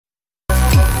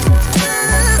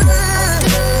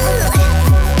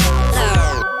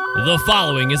The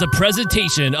following is a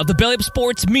presentation of the Belly Up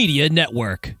Sports Media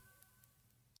Network.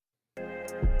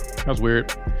 That was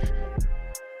weird.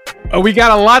 We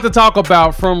got a lot to talk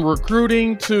about, from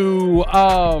recruiting to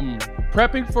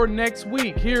prepping for next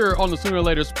week here on the Sooner or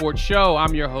Later Sports Show.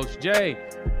 I'm your host, Jay.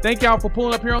 Thank y'all for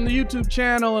pulling up here on the YouTube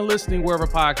channel and listening wherever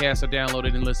podcasts are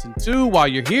downloaded and listened to. While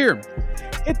you're here,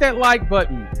 hit that like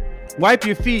button, wipe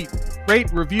your feet,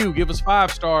 rate, review, give us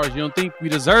 5 stars. You don't think we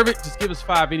deserve it? Just give us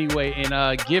 5 anyway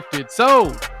and gift it.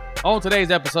 So, on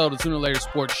today's episode of the Sooner or Later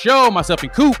Sports Show, myself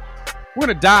and Coop, we're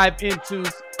going to dive into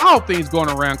all things going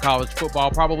around college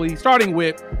football, probably starting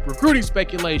with recruiting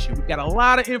speculation. We've got a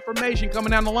lot of information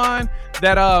coming down the line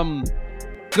that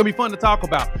it's going to be fun to talk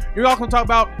about. You're all going to talk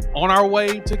about on our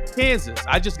way to Kansas.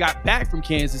 I just got back from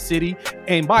Kansas City,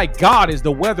 and by God, is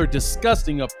the weather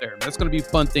disgusting up there. That's going to be a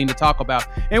fun thing to talk about.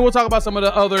 And we'll talk about some of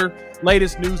the other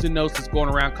latest news and notes that's going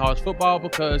around college football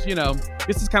because, you know,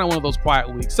 this is kind of one of those quiet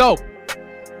weeks. So,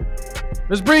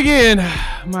 let's bring in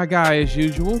my guy as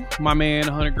usual, my man,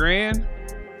 100 grand.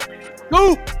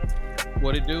 Go!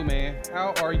 What it do, man?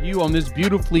 How are you on this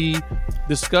beautifully,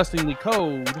 disgustingly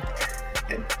cold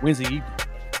Wednesday evening?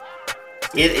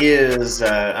 It is,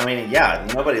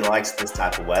 nobody likes this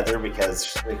type of weather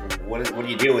because what do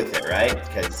you do with it, right?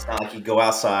 Because it's not like you go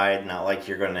outside, not like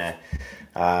you're going to,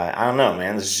 I don't know,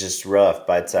 man, this is just rough.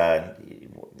 But,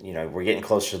 we're getting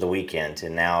closer to the weekend,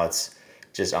 and now it's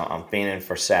just, I'm fiending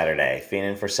for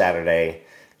Saturday.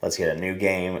 Let's get a new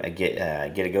game, get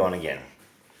it going again.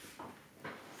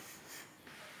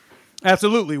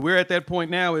 Absolutely. We're at that point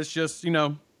now. It's just,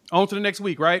 on to the next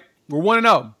week, right? We're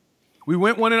 1-0. We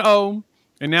went 1-0,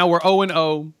 and now we're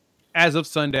 0-0 as of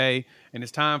Sunday, and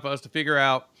it's time for us to figure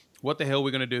out what the hell we're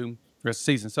going to do the rest of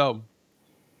the season. So,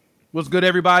 what's good,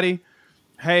 everybody?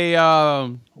 Hey,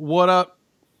 what up?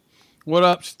 What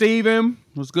up, Steven?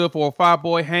 What's good for 5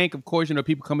 boy Hank? Of course,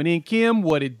 people coming in. Kim,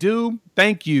 what it do?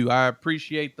 Thank you. I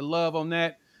appreciate the love on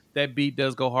that. That beat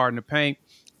does go hard in the paint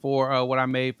for what I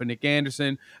made for Nick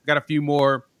Anderson. I got a few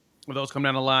more of those come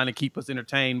down the line and keep us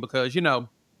entertained because,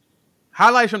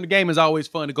 highlights from the game is always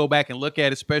fun to go back and look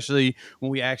at, especially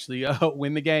when we actually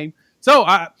win the game. So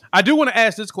I do want to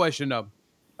ask this question, though.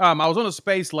 I was on a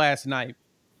space last night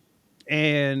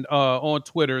and on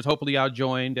Twitter. Hopefully y'all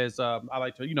joined, as I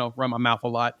like to, run my mouth a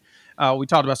lot. We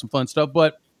talked about some fun stuff,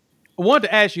 but I wanted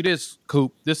to ask you this,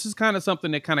 Coop. This is kind of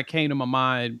something that kind of came to my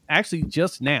mind actually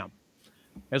just now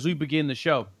as we begin the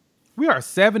show. We are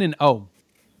 7-0.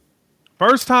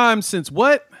 First time since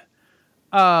what?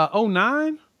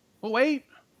 09? 08?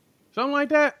 Something like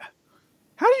that.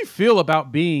 How do you feel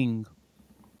about being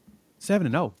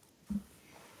 7-0?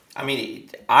 I mean,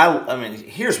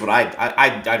 here's what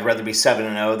I'd rather be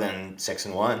 7-0 than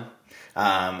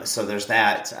 6-1. So there's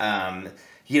that.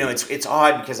 It's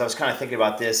odd because I was kind of thinking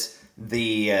about this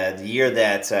the year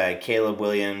that Caleb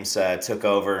Williams took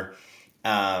over.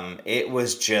 It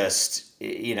was just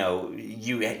we were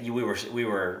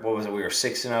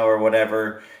 6-0 or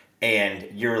whatever, and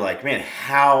you're like, man,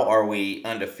 how are we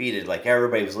undefeated? Like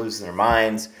everybody was losing their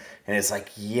minds, and it's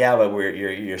like, yeah, but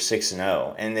you're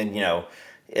 6-0, and then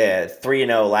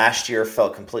 3-0 last year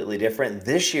felt completely different.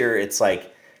 This year, it's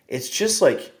just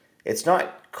like it's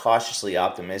not cautiously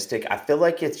optimistic. I feel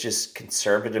like it's just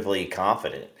conservatively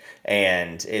confident,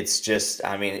 and it's just,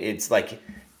 it's like,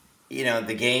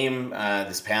 the game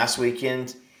this past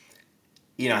weekend,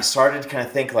 I started to kind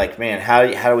of think like, man, how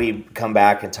do we come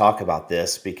back and talk about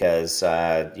this? Because,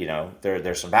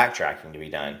 there's some backtracking to be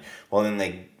done. Well,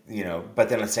 then but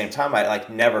then at the same time, I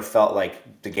never felt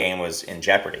like the game was in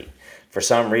jeopardy. For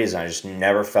some reason, I just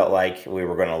never felt like we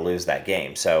were going to lose that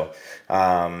game. So, you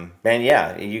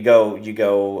go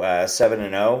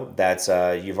 7-0. That's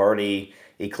you've already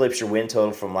eclipsed your win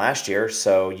total from last year.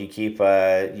 So you keep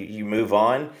you move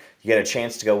on. You get a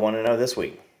chance to go 1-0 this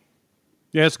week.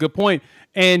 Yeah, that's a good point.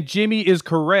 And Jimmy is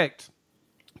correct.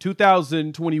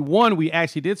 2021, we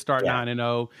actually did start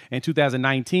 9-0. And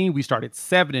 2019, we started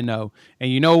 7-0.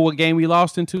 And you know what game we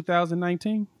lost in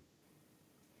 2019?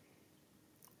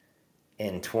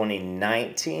 In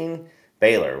 2019,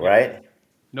 Baylor, right?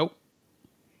 Nope.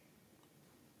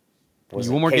 Was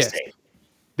one more K-State? guess.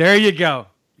 There you go.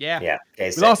 Yeah. Yeah.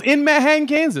 K-State. We lost in Manhattan,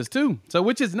 Kansas, too. So,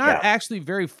 which is not actually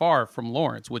very far from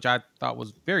Lawrence, which I thought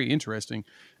was very interesting.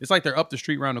 It's like they're up the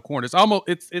street around the corner. It's almost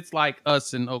it's like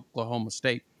us in Oklahoma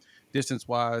State, distance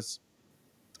wise.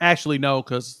 Actually, no,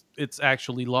 because it's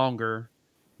actually longer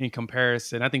in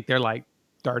comparison. I think they're like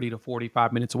 30 to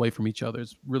 45 minutes away from each other.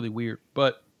 It's really weird,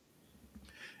 but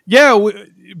yeah,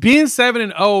 being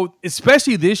 7-0,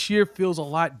 especially this year, feels a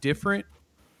lot different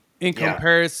in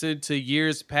comparison to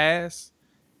years past.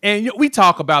 And we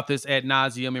talk about this ad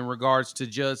nauseum in regards to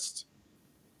just,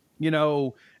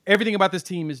 everything about this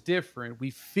team is different.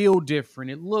 We feel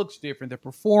different. It looks different. They're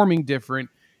performing different.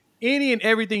 Any and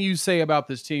everything you say about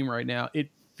this team right now, it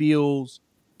feels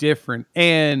different.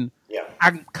 And Yeah.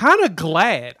 I'm kind of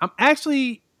glad. I'm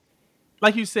actually,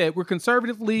 like you said, we're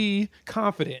conservatively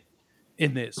confident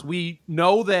in this. We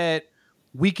know that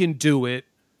we can do it.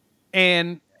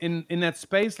 And in that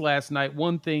space last night,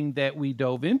 one thing that we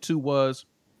dove into was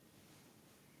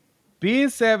being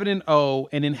 7-0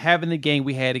 and then having the game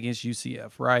we had against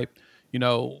UCF, right?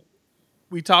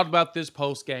 We talked about this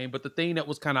post game, but the thing that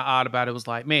was kind of odd about it was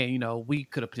like, man, we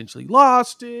could have potentially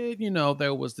lost it.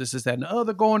 There was this, that, and the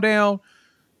other going down.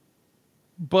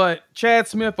 But Chad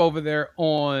Smith over there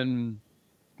on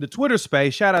the Twitter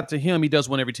space, shout out to him. He does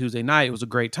one every Tuesday night. It was a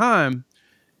great time.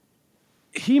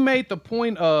 He made the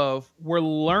point of we're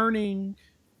learning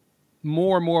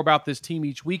more and more about this team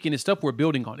each week, and it's stuff we're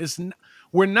building on.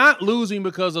 We're not losing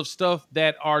because of stuff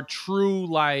that are true,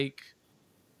 like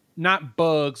not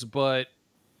bugs, but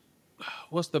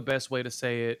what's the best way to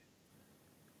say it?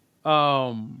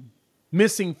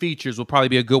 Missing features will probably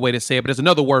be a good way to say it, but there's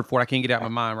another word for it. I can't get it out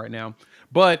of my mind right now.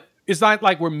 But it's not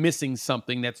like we're missing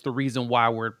something that's the reason why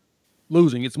we're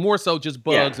losing. It's more so just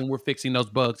bugs, and we're fixing those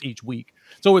bugs each week.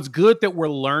 So it's good that we're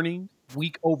learning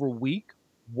week over week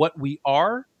what we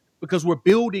are, because we're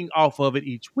building off of it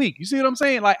each week. You see what I'm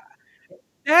saying? Like,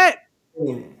 that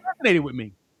resonated with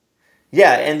me.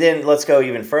 Yeah, and then let's go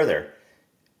even further.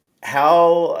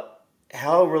 How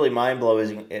really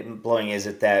blowing is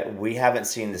it that we haven't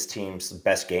seen this team's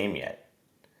best game yet?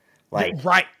 Like,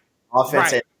 right,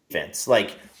 offense and defense.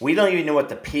 Like, we don't even know what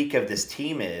the peak of this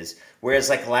team is. Whereas,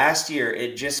 like, last year,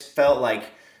 it just felt like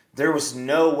there was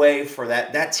no way for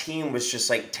that team was just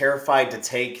like terrified to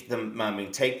take the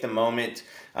moment,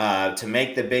 to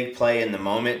make the big play in the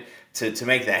moment, to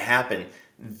make that happen.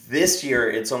 This year,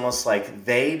 it's almost like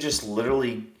they just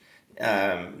literally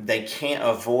they can't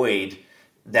avoid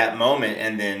that moment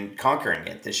and then conquering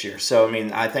it this year. So, I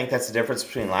mean, I think that's the difference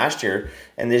between last year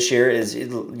and this year is,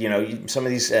 some of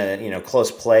these,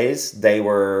 close plays,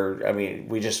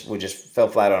 we just fell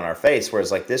flat on our face.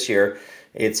 Whereas like this year,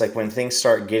 it's like when things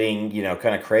start getting,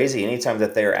 kind of crazy, anytime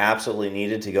that they're absolutely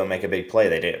needed to go make a big play,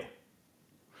 they do.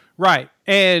 Right.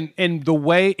 And the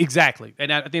way, exactly.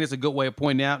 And I think it's a good way of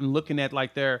pointing out and looking at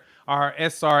like our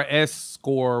SRS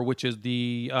score, which is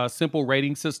the simple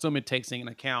rating system. It takes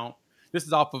into account, this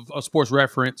is off of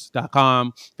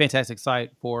sportsreference.com, fantastic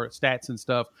site for stats and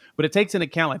stuff, but it takes into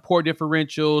account like poor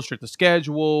differential, strength of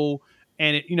schedule,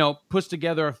 and it, puts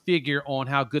together a figure on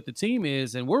how good the team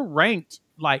is. And we're ranked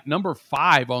like number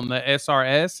 5 on the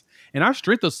SRS, and our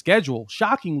strength of schedule,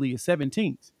 shockingly, is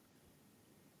 17th.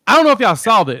 I don't know if y'all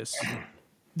saw this.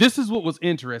 This is what was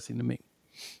interesting to me.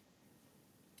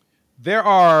 There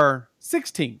are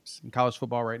 6 teams in college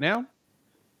football right now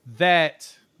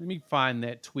that, let me find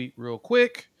that tweet real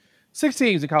quick. 6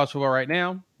 teams in college football right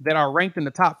now that are ranked in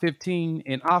the top 15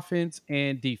 in offense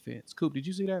and defense. Coop, did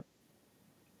you see that?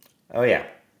 Oh, yeah.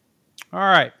 All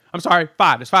right. I'm sorry,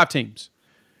 5. There's 5 teams.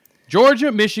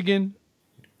 Georgia, Michigan,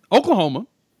 Oklahoma,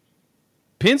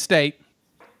 Penn State.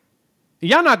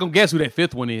 Y'all not going to guess who that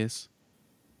 5th one is.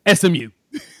 SMU.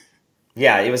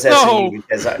 Yeah, it was SMU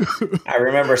because I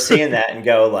remember seeing that and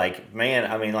go like, man,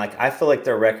 I mean, like, I feel like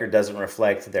their record doesn't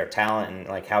reflect their talent and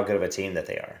like how good of a team that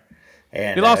they are.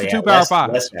 And they lost to 2 Power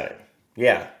 5s.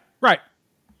 Yeah. Right.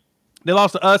 They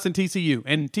lost to us and TCU.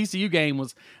 And TCU game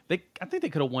was, I think they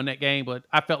could have won that game, but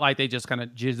I felt like they just kind of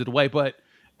jizzed it away. But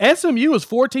SMU is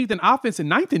 14th in offense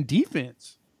and 9th in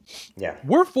defense. Yeah.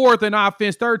 We're 4th in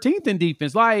offense, 13th in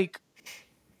defense. Like,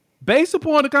 based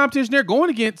upon the competition they're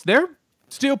going against, they're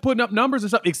still putting up numbers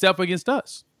and stuff, except for against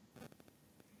us.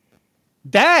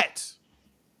 That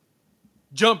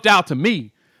jumped out to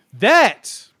me.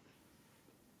 That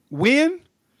win,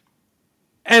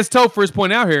 as Topher is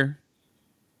pointing out here,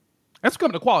 that's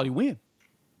becoming a quality win.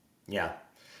 Yeah.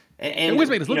 And which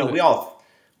made us look good.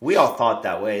 we all thought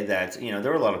that way, that, there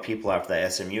were a lot of people after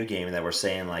that SMU game that were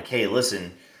saying like, hey,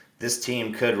 listen, this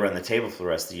team could run the table for the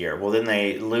rest of the year. Well, then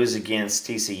they lose against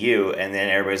TCU, and then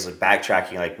everybody's like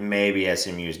backtracking, like maybe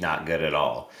SMU's not good at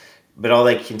all. But all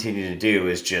they continue to do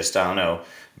is just, I don't know,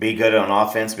 be good on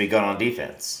offense, be good on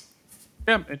defense.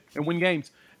 Yeah, and win games.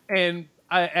 And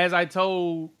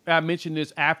I mentioned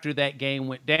this after that game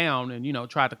went down and,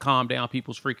 tried to calm down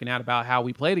people's freaking out about how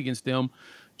we played against them.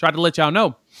 Tried to let y'all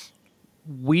know,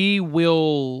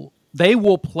 they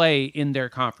will play in their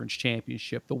conference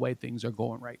championship the way things are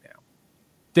going right now.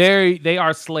 They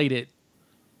are slated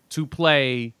to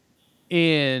play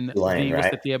in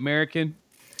the American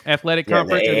Athletic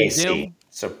Conference. The AAC.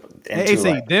 So and AC,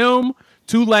 Tulane. them,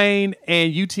 Tulane,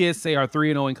 and UTSA are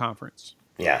 3-0 in conference.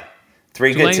 Yeah.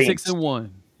 Three good Tulane teams. 6-1.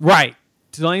 Right.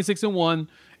 Tulane 6-1.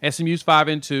 SMU's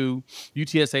 5-2.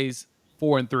 UTSA's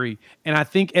 4-3. And I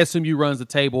think SMU runs the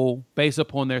table based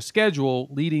upon their schedule,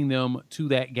 leading them to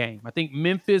that game. I think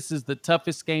Memphis is the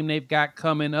toughest game they've got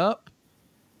coming up.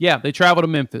 Yeah, they travel to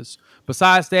Memphis.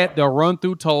 Besides that, they'll run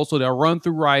through Tulsa, they'll run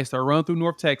through Rice, they'll run through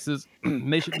North Texas.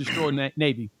 And they should destroy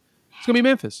Navy. It's gonna be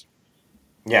Memphis.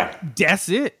 Yeah. That's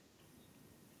it.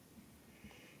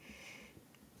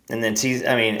 And then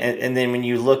and then when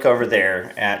you look over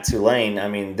there at Tulane, I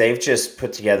mean, they've just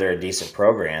put together a decent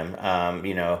program.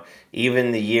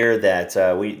 Even the year that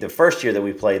the first year that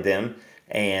we played them,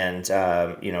 and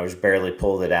just barely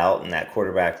pulled it out, and that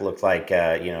quarterback looked like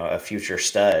a future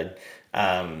stud.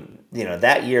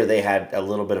 That year they had a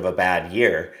little bit of a bad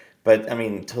year, but I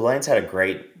mean, Tulane's had a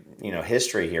great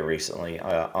history here recently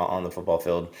on the football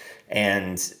field,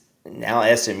 and now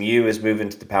SMU is moving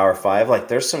to the Power Five. Like,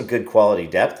 there's some good quality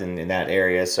depth in that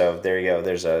area. So there you go.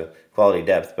 There's a quality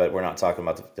depth, but we're not talking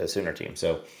about the Sooner team.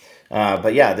 So,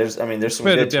 but yeah, there's some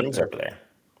good teams over there.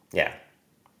 Yeah.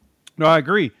 No, I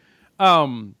agree.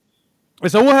 So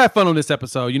we'll have fun on this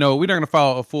episode. We're not going to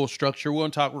follow a full structure. We're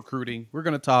going to talk recruiting. We're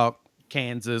going to talk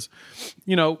Kansas.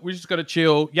 We're just going to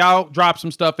chill. Y'all drop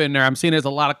some stuff in there. I'm seeing there's a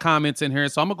lot of comments in here.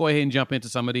 So I'm going to go ahead and jump into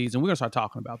some of these, and we're going to start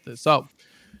talking about this. So,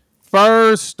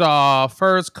 first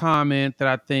comment that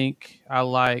I think I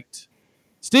liked.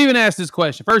 Steven asked this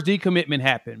question. First decommitment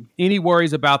happened. Any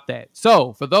worries about that?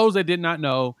 So, for those that did not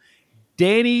know,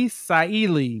 Danny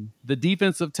Saili, the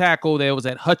defensive tackle that was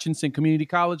at Hutchinson Community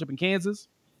College up in Kansas,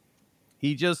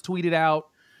 he just tweeted out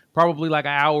probably like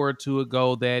an hour or two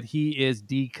ago that he is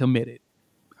decommitted.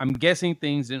 I'm guessing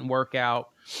things didn't work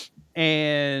out.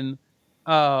 And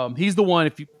he's the one,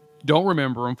 if you don't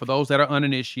remember him, for those that are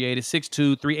uninitiated,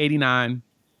 6'2", 389,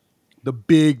 the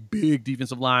big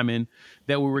defensive lineman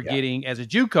that we were getting as a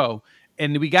JUCO.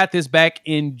 And we got this back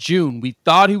in June. We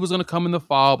thought he was going to come in the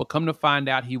fall, but come to find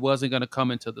out he wasn't going to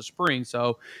come into the spring.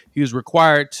 So he was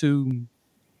required to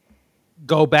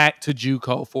go back to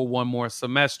JUCO for one more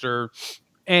semester.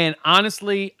 And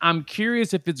honestly, I'm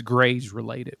curious if it's grades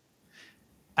related.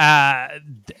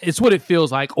 It's what it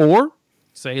feels like. Or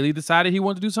Saley decided he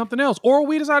wanted to do something else, or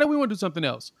we decided we want to do something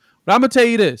else. But I'm going to tell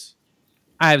you this.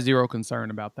 I have zero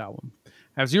concern about that one.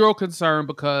 I have zero concern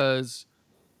because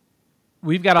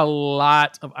we've got a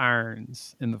lot of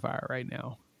irons in the fire right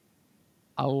now.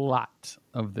 A lot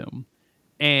of them.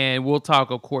 And we'll talk,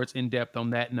 of course, in depth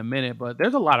on that in a minute, but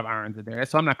there's a lot of irons in there.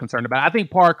 So I'm not concerned about it. I think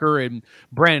Parker and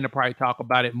Brandon will probably talk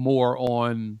about it more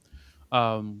on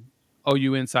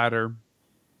OU Insider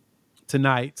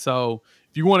tonight. So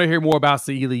if you want to hear more about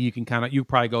Saili, you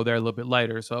probably go there a little bit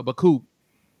later. So, but cool.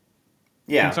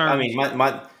 Yeah, Concerns? I mean,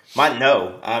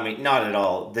 no, I mean, not at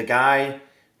all. The guy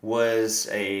was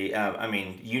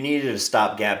you needed a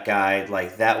stopgap guy.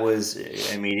 Like, that was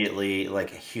immediately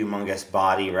like a humongous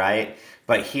body, right?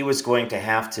 But he was going to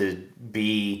have to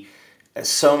be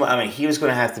he was going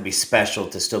to have to be special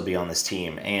to still be on this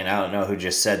team. And I don't know who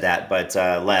just said that, but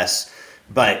Les.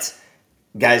 But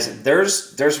guys,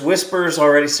 there's whispers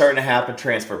already starting to happen,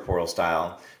 transfer portal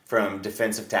style, from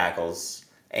defensive tackles,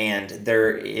 and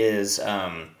there is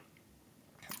the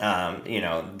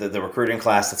recruiting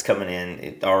class that's coming in.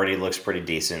 It already looks pretty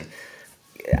decent.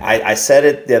 I said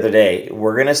it the other day.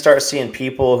 We're going to start seeing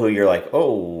people who you're like,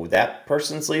 oh, that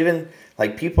person's leaving.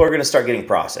 Like, people are going to start getting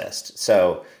processed.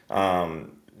 So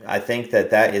I think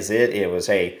that is it. It was,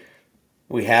 hey,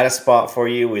 we had a spot for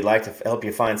you. We'd like to help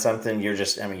you find something.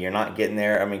 You're not getting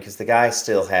there. I mean, because the guy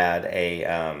still had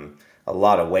a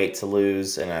lot of weight to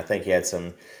lose. And I think he had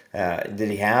some, did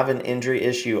he have an injury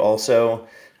issue also?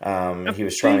 He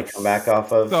was trying to come back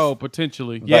off of. So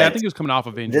potentially, yeah, I think he was coming off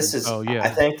of injury. I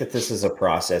think that this is a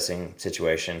processing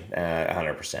situation,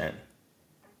 100%.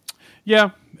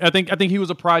 Yeah, I think he was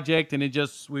a project, and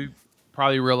we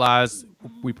probably realized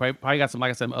we probably got some, like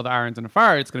I said, other irons in the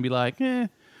fire. It's going to be like,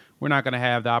 we're not going to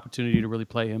have the opportunity to really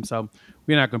play him, so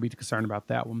we're not going to be concerned about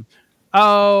that one.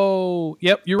 Oh,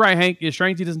 yep, you're right, Hank. It's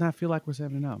strange he does not feel like we're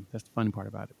 7-0. That's the funny part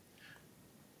about it.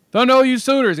 Don't know you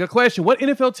Sooners. Got a question. What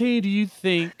NFL team do you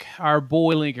think our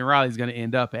boy Lincoln Riley is going to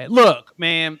end up at? Look,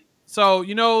 man. So,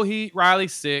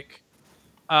 Riley's sick.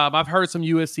 I've heard some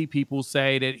USC people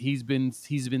say that he's been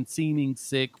seeming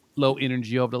sick, low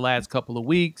energy over the last couple of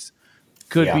weeks.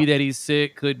 Could be that he's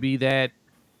sick. Could be that,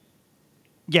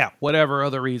 whatever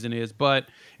other reason is. But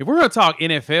if we're going to talk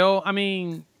NFL, I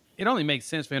mean, it only makes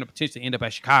sense for him to potentially end up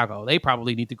at Chicago. They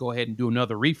probably need to go ahead and do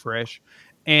another refresh.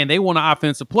 And they want an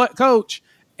offensive coach.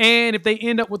 And if they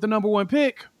end up with the number one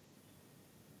pick,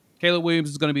 Caleb Williams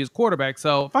is going to be his quarterback.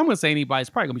 So if I'm going to say anybody, it's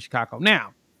probably going to be Chicago.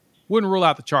 Now, wouldn't rule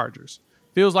out the Chargers.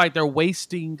 Feels like they're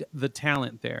wasting the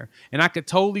talent there. And I could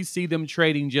totally see them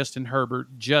trading Justin Herbert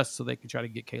just so they could try to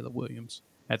get Caleb Williams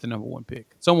at the number 1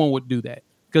 pick. Someone would do that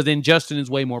because then Justin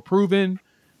is way more proven.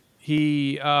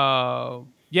 I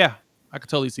could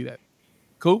totally see that.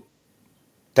 Cool.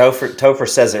 Topher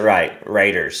says it right.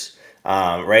 Raiders.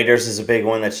 Raiders is a big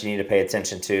one that you need to pay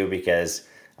attention to because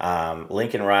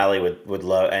Lincoln Riley would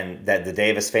love, and that the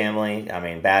Davis family. I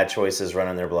mean, bad choices run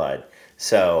in their blood.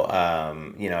 So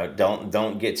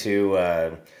don't get too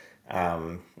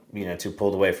too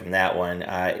pulled away from that one.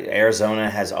 Arizona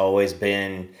has always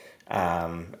been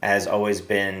the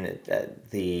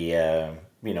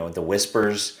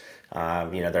whispers.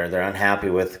 They're unhappy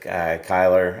with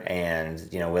Kyler and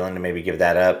willing to maybe give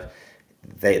that up.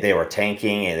 They were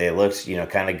tanking and they looked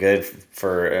kind of good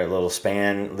for a little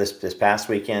span this past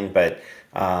weekend, but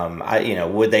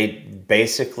would they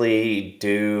basically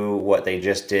do what they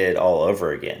just did all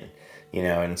over again?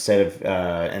 Instead of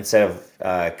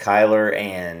Kyler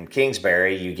and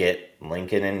Kingsbury, you get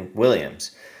Lincoln and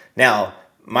Williams. Now,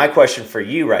 my question for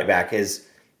you right back is,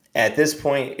 at this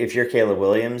point, if you're Caleb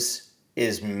Williams,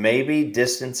 is maybe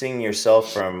distancing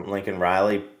yourself from Lincoln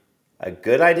Riley a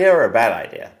good idea or a bad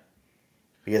idea?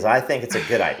 Because I think it's a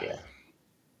good idea.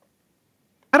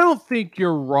 I don't think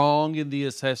you're wrong in the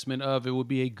assessment of it would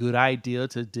be a good idea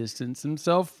to distance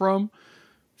himself from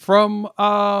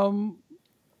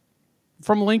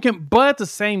Lincoln, but at the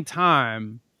same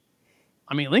time,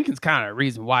 I mean, Lincoln's kind of the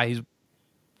reason why he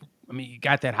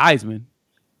got that Heisman,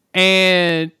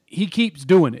 and he keeps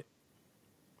doing it,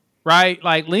 right?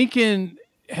 Like Lincoln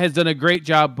has done a great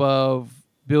job of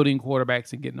building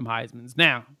quarterbacks and getting them Heismans.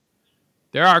 Now,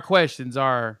 there are questions: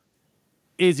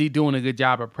 is he doing a good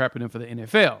job of prepping him for the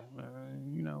NFL?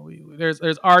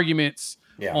 There's arguments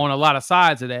on a lot of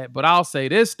sides of that, but I'll say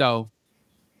this though.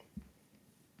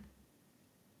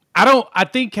 I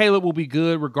think Caleb will be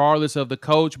good regardless of the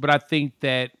coach, but I think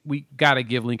that we got to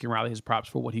give Lincoln Riley his props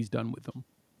for what he's done with them.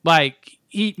 Like,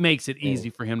 he makes it easy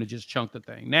for him to just chunk the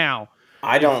thing. Now,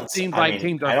 it seems like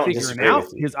teams are figuring out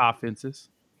his offenses.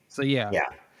 So, yeah. Yeah.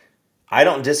 I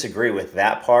don't disagree with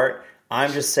that part.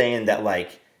 I'm just saying that,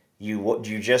 like, you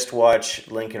just watch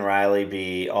Lincoln Riley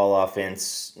be all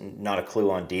offense, not a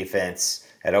clue on defense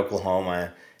at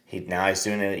Oklahoma. Now he's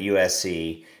doing it at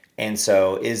USC. And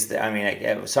so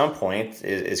at some point,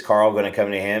 is Carl going to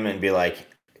come to him and be like,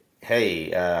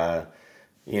 hey,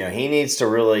 he needs to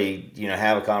really,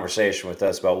 have a conversation with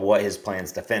us about what his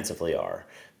plans defensively are.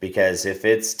 Because if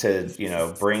it's to,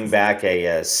 bring back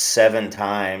a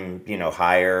 7-time,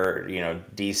 higher,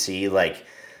 DC, like,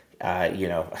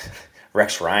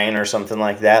 Rex Ryan or something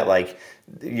like that, like,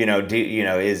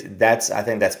 I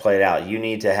think that's played out. You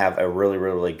need to have a really,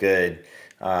 really good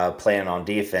plan on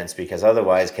defense, because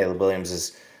otherwise Caleb Williams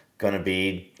is going to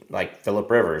be like Phillip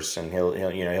Rivers, and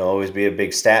he'll always be a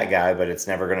big stat guy, but it's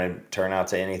never going to turn out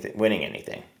to winning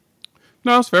anything.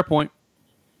 No, it's a fair point.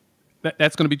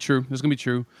 That's going to be true. That's going to be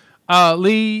true.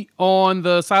 Lee, on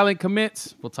the silent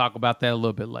commits, we'll talk about that a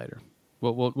little bit later.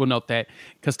 We'll note that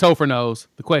because Topher knows.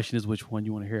 The question is which one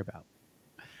you want to hear about.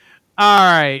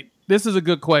 All right. This is a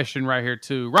good question right here,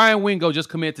 too. Ryan Wingo just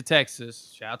committed to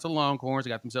Texas. Shout out to Longhorns. They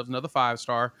got themselves another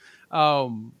 5-star.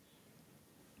 Longhorn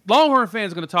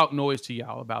fans are going to talk noise to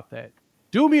y'all about that.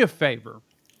 Do me a favor.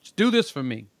 Just do this for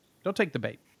me. Don't take the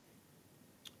bait.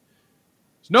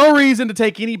 There's no reason to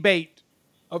take any bait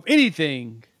of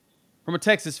anything from a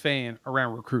Texas fan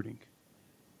around recruiting,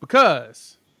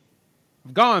 because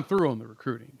I've gone through on the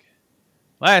recruiting.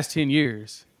 Last 10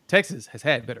 years, Texas has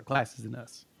had better classes than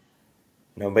us.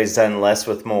 Nobody's done less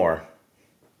with more.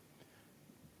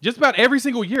 Just about every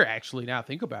single year, actually, now I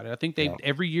think about it. I think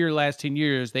every year, last 10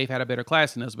 years, they've had a better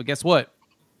class than us. But guess what?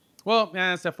 Well,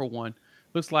 except for one.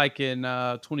 Looks like in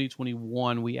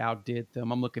 2021, we outdid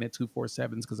them. I'm looking at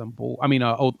 247s because I'm bored.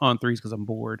 On threes because I'm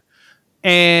bored.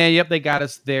 And, yep, they got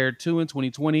us there, too, in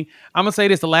 2020. I'm going to say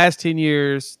this. The last 10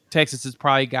 years, Texas has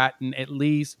probably gotten at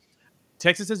least –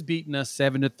 Texas has beaten us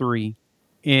 7-3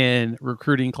 in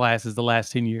recruiting classes the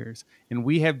last 10 years. And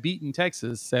we have beaten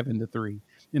Texas 7-3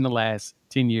 in the last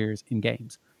 10 years in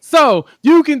games. So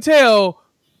you can tell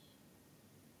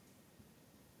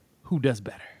who does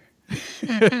better.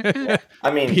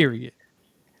 Period.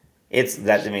 It's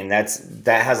that.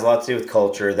 That has a lot to do with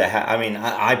culture.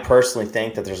 I personally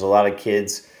think that there's a lot of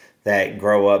kids that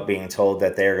grow up being told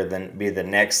that they're going to be the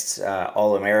next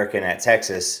All-American at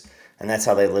Texas, and that's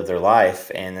how they live their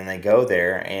life. And then they go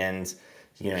there, and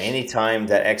anytime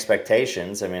that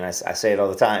expectations, I say it all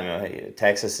the time,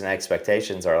 Texas and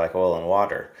expectations are like oil and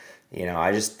water.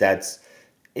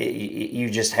 you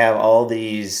just have all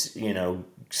these,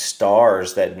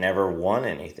 stars that never won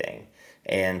anything.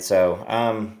 And so,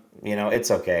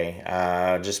 it's okay.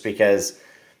 Just because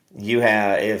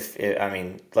I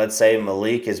mean, let's say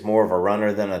Malik is more of a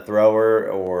runner than a thrower,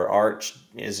 or Arch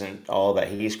isn't all that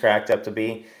he's cracked up to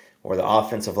be, or the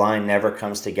offensive line never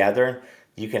comes together.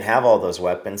 You can have all those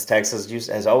weapons. Texas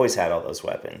has always had all those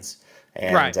weapons,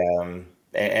 and Right. they've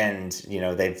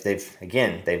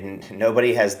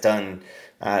nobody has done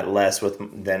less with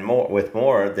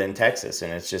more than Texas,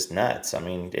 and it's just nuts. I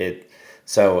mean it.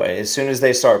 So as soon as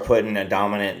they start putting a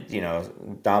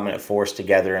dominant force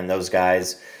together, and those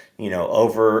guys,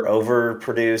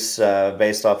 overproduce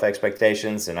based off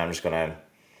expectations, and I'm just gonna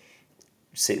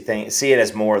see it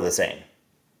as more of the same.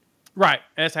 Right.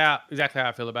 That's exactly how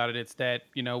I feel about it. It's that,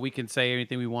 we can say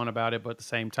anything we want about it, but at the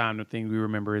same time, the thing we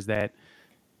remember is that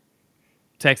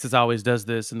Texas always does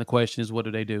this, and the question is, what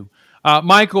do they do?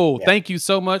 Michael, Yeah. thank you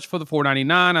so much for the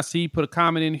 $4.99. I see you put a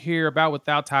comment in here about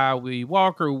without Tyree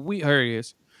Walker. Here it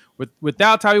is.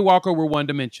 Without Tyree Walker, we're one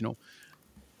dimensional.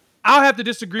 I'll have to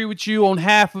disagree with you on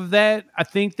half of that. I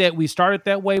think that we started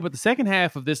that way, but the second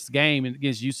half of this game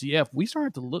against UCF, we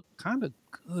started to look kind of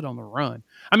good on the run.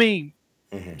 I mean,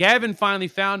 Hmm. Gavin finally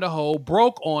found a hole,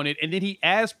 broke on it, and then he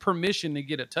asked permission to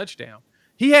get a touchdown.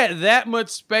 He had that much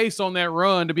space on that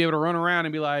run to be able to run around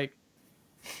and be like,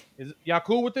 y'all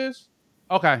cool with this?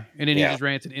 Okay. And then he Yeah. just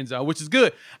ran to the end zone, which is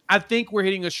good. I think we're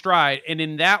hitting a stride. And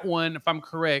in that one, if I'm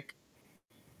correct,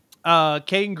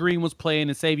 Caden Green was playing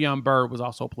and Savion Byrd was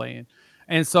also playing.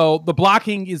 And so the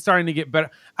blocking is starting to get better.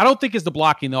 I don't think it's the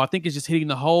blocking, though. I think it's just hitting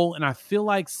the hole. And I feel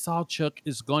like Sawchuk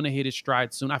is going to hit his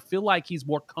stride soon. I feel like he's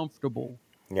more comfortable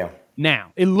Yeah.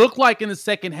 now. It looked like in the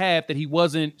second half that he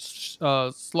wasn't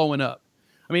slowing up.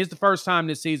 I mean, it's the first time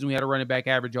this season we had a running back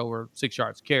average over 6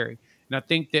 yards carry. And I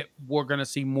think that we're going to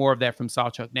see more of that from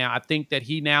Sawchuk now. I think that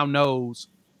he now knows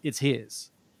it's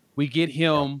his. We get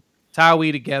him,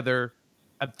 Tyree together.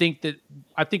 I think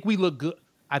we look good.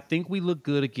 I think we look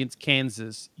good against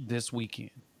Kansas this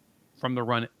weekend from the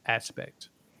run aspect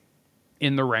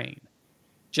in the rain.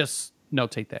 Just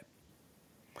notate that.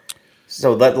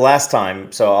 So that last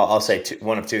time, so I'll say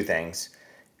one of two things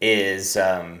is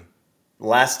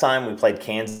last time we played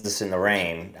Kansas in the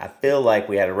rain, I feel like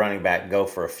we had a running back go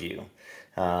for a few.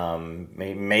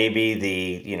 Maybe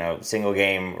the single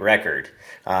game record.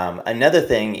 Another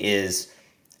thing is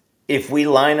if we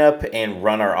line up and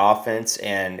run our offense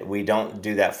and we don't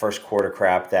do that first quarter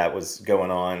crap that was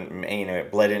going on,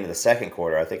 it bled into the second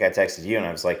quarter. I think I texted you and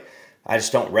I was like, I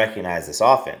just don't recognize this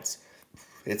offense.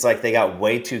 It's like they got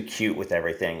way too cute with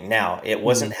everything. Now, it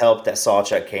wasn't helped that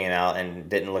Sawchuk came out and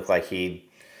didn't look like he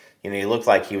looked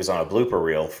like he was on a blooper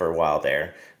reel for a while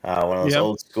there. One of those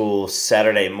old school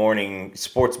Saturday morning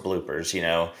sports bloopers,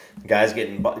 guys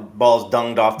getting balls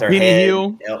dunged off their head.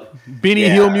 Hill. Benny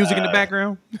Hill music in the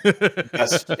background. It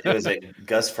was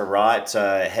Gus Farrat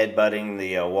headbutting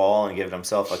the wall and giving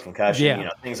himself a concussion,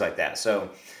 things like that. So,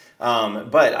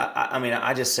 but I mean,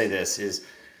 I just say this is,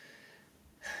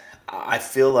 I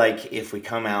feel like if we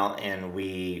come out and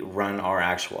we run our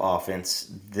actual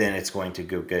offense, then it's going to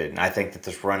go good. And I think that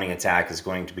this running attack is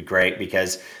going to be great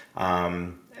because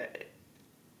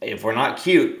if we're not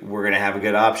cute, we're going to have a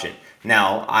good option.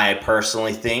 Now, I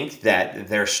personally think that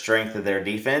their strength of their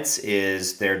defense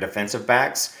is their defensive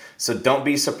backs. So don't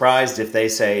be surprised if they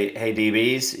say, hey,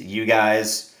 DBs, you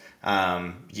guys,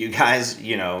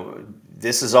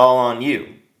 this is all on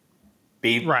you.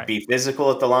 Be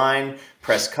physical at the line,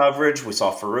 press coverage. We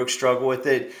saw Farouk struggle with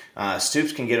it.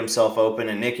 Stoops can get himself open,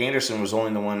 and Nick Anderson was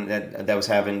only the one that was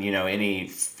having any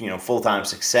full-time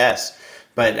success.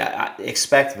 But I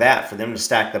expect that for them to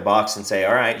stack the box and say,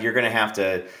 all right, you're going to have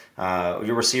to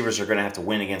your receivers are going to have to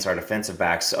win against our defensive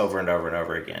backs over and over and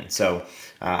over again. So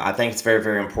I think it's very,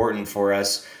 very important for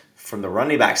us from the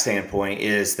running back standpoint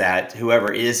is that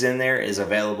whoever is in there is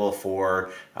available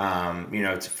for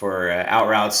out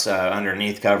routes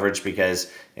underneath coverage,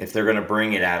 because if they're going to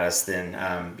bring it at us, then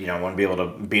I want to be able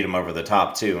to beat them over the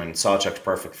top too. And Sawchuk's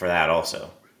perfect for that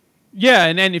also. Yeah,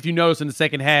 and then if you notice in the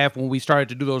second half when we started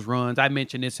to do those runs, I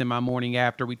mentioned this in my morning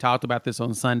after. We talked about this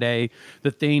on Sunday.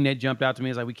 The thing that jumped out to me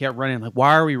is like we kept running. Like,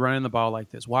 why are we running the ball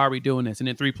like this? Why are we doing this? And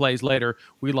then 3 plays later,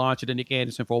 we launched it to Nick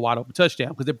Anderson for a wide open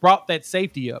touchdown because it brought that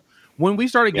safety up. When we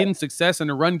started getting success in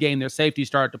the run game, their safety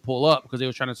started to pull up because they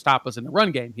were trying to stop us in the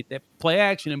run game. Hit that play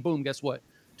action and boom, guess what?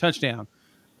 Touchdown.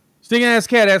 Stinging ass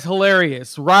cat, that's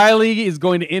hilarious. Riley is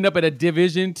going to end up at a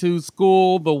Division II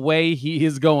school the way he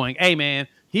is going. Hey, man.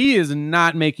 He is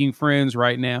not making friends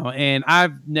right now, and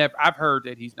I've heard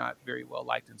that he's not very well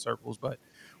liked in circles, but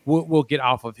we'll get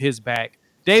off of his back.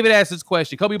 David asked this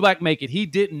question: Kobe Black make it? He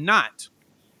did not.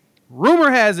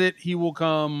 Rumor has it he will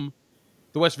come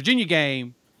the West Virginia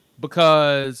game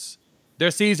because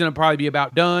their season will probably be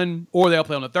about done, or they'll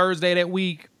play on a Thursday that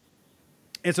week.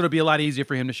 And so it'll be a lot easier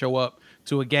for him to show up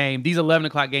to a game. These 11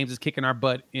 o'clock games is kicking our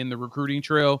butt in the recruiting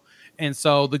trail. And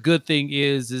so the good thing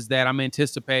is that I'm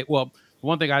anticipate. Well,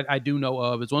 one thing I do know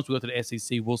of is once we go to the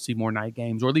SEC, we'll see more night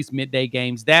games or at least midday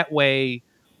games. That way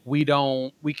we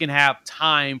can have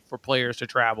time for players to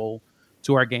travel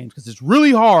to our games, because it's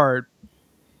really hard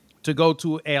to go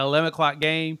to a 11 o'clock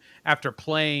game after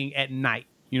playing at night.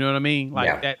 You know what I mean?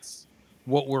 Like that's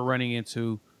what we're running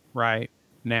into right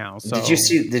now. So Did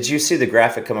you see the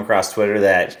graphic come across Twitter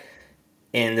that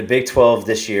in the Big 12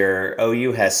 this year,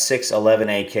 OU has 6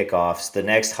 11A kickoffs. The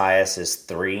next highest is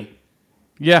 3.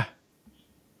 Yeah.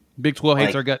 Big 12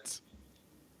 hates our guts.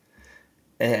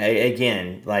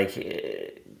 Again,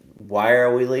 why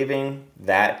are we leaving?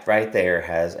 That right there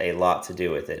has a lot to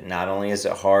do with it. Not only is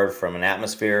it hard from an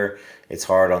atmosphere, it's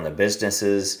hard on the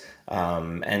businesses.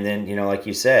 And then, like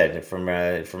you said, from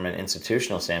an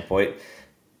institutional standpoint,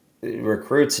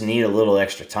 recruits need a little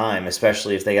extra time,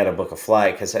 especially if they got to book a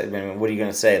flight. Because, what are you going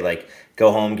to say? Like,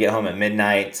 go home, get home at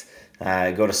midnight,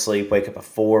 go to sleep, wake up at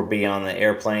 4, be on the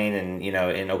airplane, and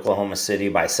in Oklahoma City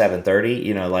by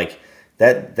 7:30.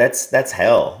 That's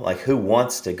hell. Like, who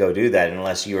wants to go do that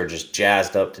unless you are just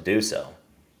jazzed up to do so?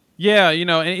 Yeah,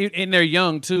 and they're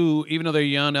young too. Even though they're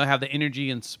young, they'll have the energy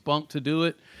and spunk to do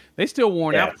it. They still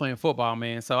worn out playing football,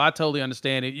 man. So I totally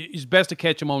understand it. It's best to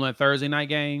catch them on the Thursday night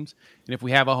games. And if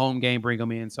we have a home game, bring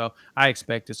them in. So I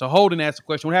expect it. So Holden asked the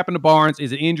question, what happened to Barnes?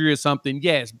 Is it injury or something?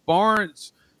 Yes,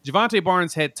 Javante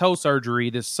Barnes had toe surgery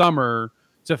this summer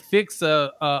to fix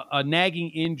a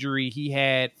nagging injury he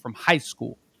had from high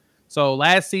school. So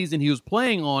last season he was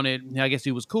playing on it. I guess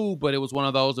he was cool, but it was one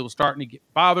of those that was starting to get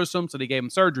bothersome, so they gave him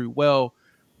surgery. Well,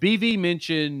 BV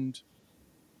mentioned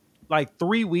like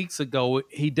 3 weeks ago,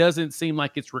 he doesn't seem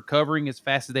like it's recovering as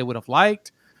fast as they would have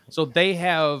liked. So they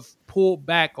have pulled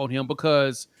back on him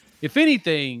because, if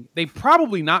anything, they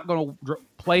probably not going to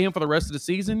play him for the rest of the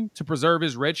season to preserve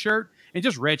his red shirt and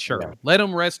just red shirt him. Let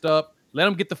him rest up. Let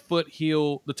him get the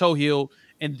toe healed,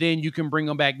 and then you can bring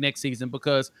him back next season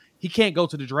because he can't go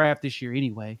to the draft this year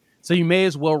anyway. So you may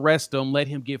as well rest him, let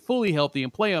him get fully healthy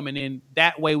and play him. And then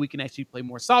that way we can actually play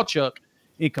more Sawchuk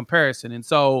in comparison. And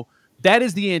so that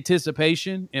is the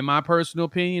anticipation, in my personal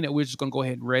opinion, that we're just going to go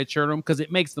ahead and redshirt him because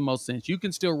it makes the most sense. You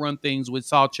can still run things with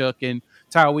Sawchuk and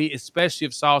Tyree, especially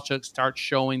if Sawchuk starts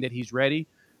showing that he's ready.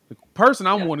 The person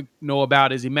I want to know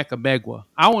about is Emeka Megwa.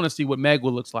 I want to see what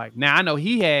Megwa looks like. Now, I know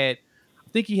he had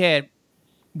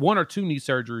 1 or 2 knee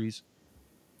surgeries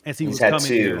as he's coming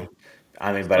 2. here.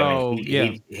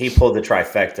 He pulled the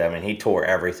trifecta. He tore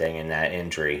everything in that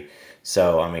injury.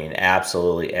 So,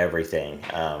 absolutely everything.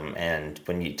 And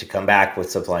to come back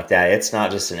with something like that, it's not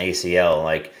just an ACL.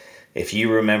 Like, if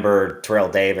you remember Terrell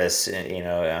Davis,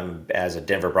 as a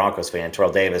Denver Broncos fan,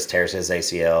 Terrell Davis tears his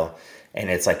ACL, and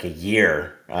it's like a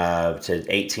year to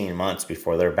 18 months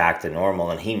before they're back to normal,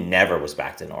 and he never was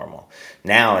back to normal.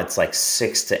 Now it's like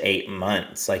 6 to 8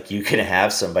 months. Like, you can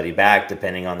have somebody back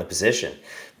depending on the position.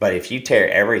 But if you tear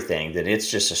everything, then it's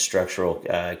just a structural,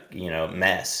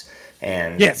 mess.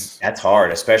 And that's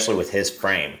hard, especially with his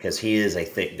frame, because he is a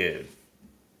thick dude.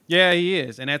 Yeah, he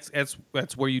is, and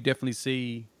that's where you definitely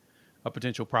see a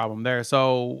potential problem there.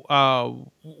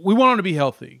 So we want him to be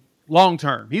healthy long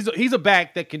term. He's a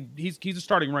back that he's a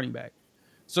starting running back.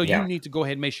 So you need to go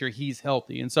ahead and make sure he's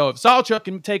healthy. And so if Sawchuk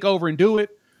can take over and do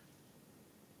it,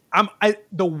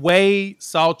 the way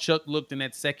Sawchuk looked in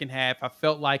that second half, I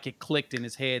felt like it clicked in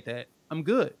his head that I'm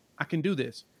good. I can do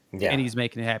this. Yeah. And he's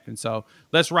making it happen. So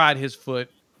let's ride his foot.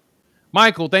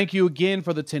 Michael, thank you again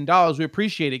for the $10. We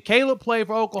appreciate it. Caleb played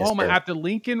for Oklahoma after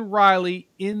Lincoln Riley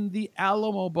in the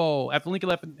Alamo Bowl. After Lincoln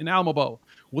left in Alamo Bowl.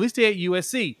 Will he stay at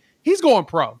USC? He's going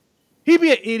pro. He'd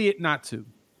be an idiot not to.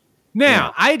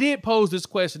 Now, I did pose this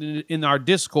question in our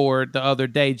Discord the other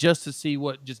day just to see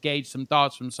just gauge some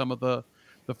thoughts from some of the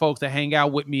folks that hang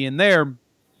out with me in there.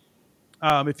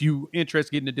 If you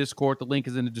interested in the Discord, the link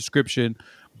is in the description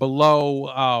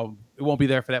below. It won't be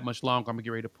there for that much longer. I'm gonna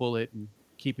get ready to pull it and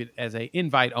keep it as an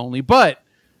invite only. But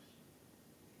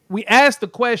we asked the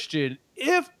question: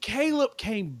 if Caleb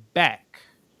came back,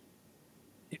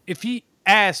 if he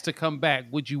asked to come back,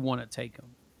 would you want to take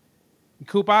him?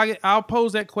 Coop, I'll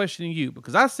pose that question to you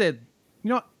because I said,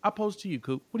 I'll pose to you,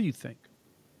 Coop. What do you think?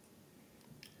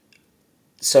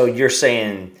 So you're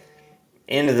saying,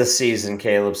 end of the season,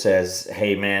 Caleb says,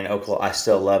 hey, man, Oklahoma, I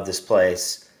still love this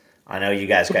place. I know you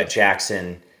guys got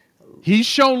Jackson. He's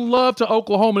shown love to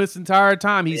Oklahoma this entire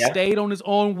time. He Yeah. stayed on his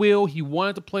own will. He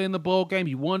wanted to play in the bowl game.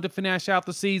 He wanted to finish out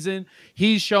the season.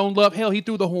 He's shown love. Hell, he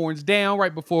threw the horns down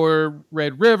right before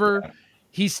Red River. Yeah.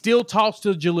 He still talks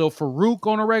to Jalil Farouk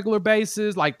on a regular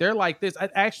basis. Like, they're like this.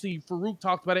 Actually, Farouk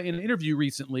talked about it in an interview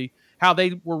recently, how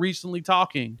they were recently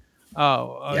talking.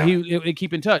 He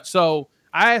keep in touch. So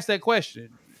I asked that question.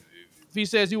 If he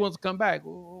says he wants to come back,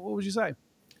 what would you say?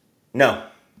 No.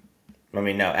 I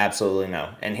mean, no, absolutely no.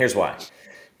 And here's why.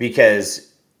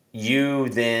 Because you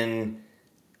then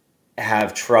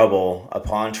have trouble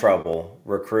upon trouble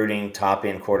recruiting top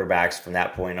end quarterbacks from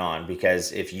that point on.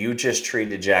 Because if you just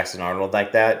treated Jackson Arnold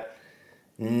like that,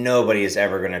 nobody is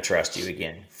ever going to trust you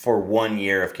again for 1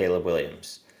 year of Caleb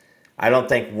Williams. I don't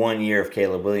think 1 year of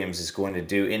Caleb Williams is going to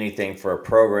do anything for a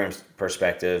program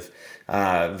perspective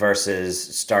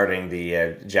versus starting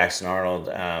the Jackson Arnold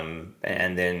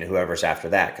and then whoever's after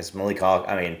that. Because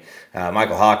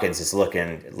Michael Hawkins is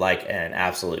looking like an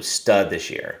absolute stud this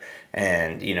year.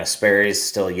 And, Sperry's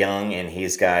still young, and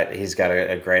he's got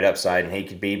a great upside, and he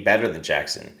could be better than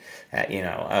Jackson.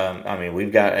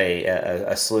 We've got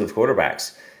a slew of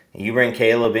quarterbacks. You bring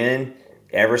Caleb in,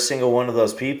 every single one of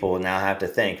those people now have to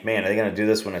think, man, are they going to do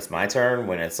this when it's my turn?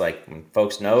 When it's like when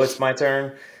folks know it's my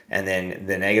turn? And then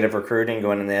the negative recruiting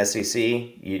going in the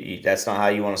SEC, that's not how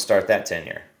you want to start that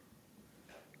tenure.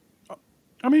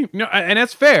 I mean, no, and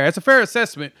that's fair. That's a fair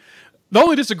assessment. The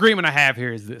only disagreement I have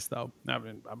here is this, though. I'm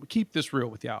going to keep this real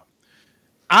with y'all.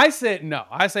 I said no.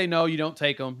 I say no, you don't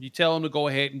take them. You tell them to go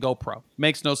ahead and go pro.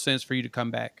 Makes no sense for you to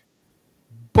come back.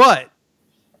 But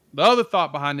the other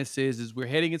thought behind this is we're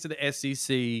heading into the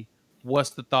SEC. What's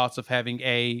the thoughts of having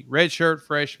a redshirt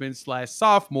freshman /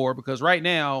 sophomore? Because right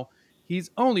now he's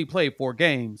only played 4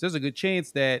 games. There's a good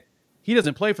chance that he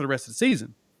doesn't play for the rest of the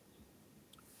season.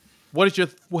 How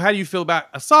do you feel about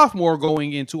a sophomore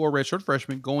going into, or redshirt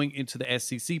freshman going into the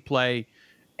SEC play,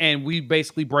 and we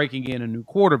basically breaking in a new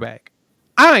quarterback?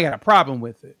 I ain't got a problem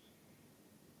with it.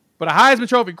 But a Heisman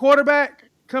Trophy quarterback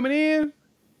coming in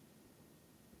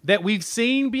that we've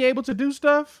seen be able to do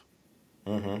stuff,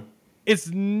 it's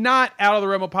not out of the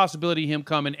realm of possibility him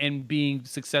coming and being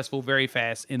successful very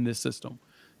fast in this system.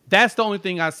 That's the only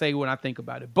thing I say when I think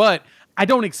about it. But I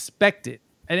don't expect it.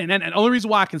 And the only reason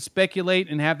why I can speculate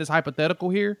and have this hypothetical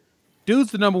here,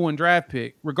 dude's the number 1 draft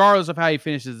pick, regardless of how he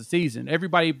finishes the season.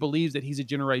 Everybody believes that he's a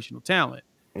generational talent.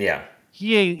 Yeah.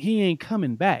 He ain't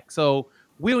coming back. So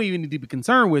we don't even need to be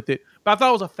concerned with it. But I thought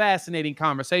it was a fascinating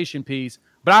conversation piece.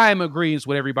 But I am agreeing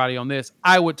with everybody on this.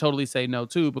 I would totally say no,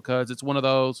 too, because it's one of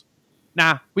those,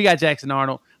 we got Jackson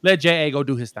Arnold. Let J.A. go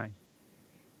do his thing.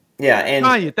 Yeah, and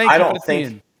Tanya, I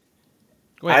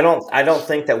don't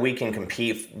think that we can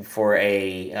compete for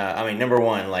number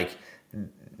one, like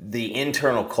the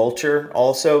internal culture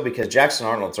also, because Jackson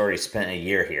Arnold's already spent a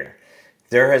year here.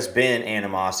 There has been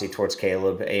animosity towards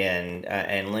Caleb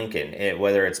and Lincoln,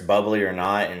 whether it's bubbly or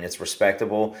not, and it's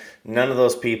respectable. None of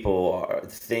those people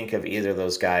think of either of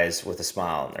those guys with a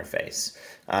smile on their face.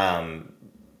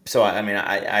 So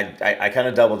I kind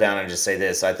of double down and just say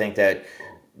this. I think that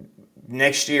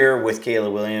next year with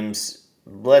Caleb Williams,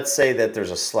 let's say that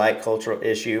there's a slight cultural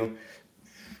issue.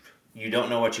 You don't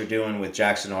know what you're doing with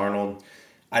Jackson Arnold.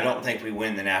 I don't think we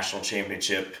win the national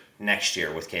championship next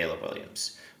year with Caleb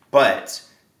Williams. But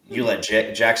you let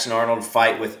Jackson Arnold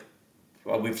fight with,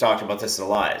 we've talked about this a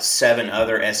lot, 7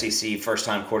 other SEC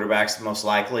first-time quarterbacks most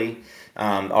likely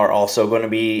are also going to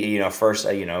be,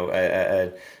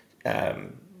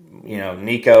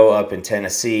 Nico up in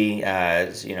Tennessee.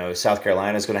 South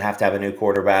Carolina is going to have a new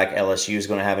quarterback. LSU is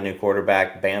going to have a new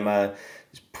quarterback. Bama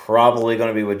is probably going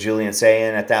to be with Julian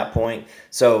Sayin at that point.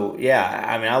 So,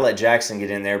 I'll let Jackson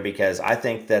get in there because I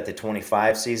think that the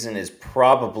 25 season is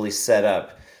probably set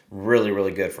up really,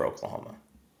 really good for Oklahoma.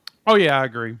 Oh, yeah, I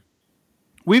agree.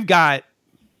 We've got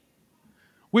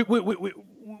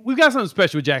something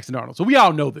special with Jackson Arnold. So we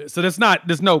all know this. So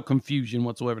there's no confusion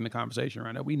whatsoever in the conversation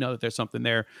right now. We know that there's something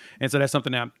there. And so that's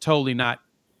something that I'm totally not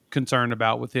concerned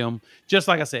about with him. Just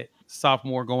like I said,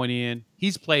 sophomore going in,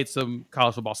 he's played some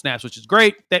college football snaps, which is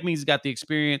great. That means he's got the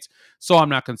experience. So I'm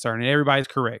not concerned. And everybody's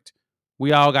correct.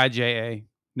 We all got J.A.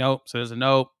 Nope. So there's a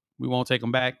nope. We won't take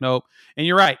him back. Nope. And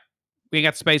you're right. We ain't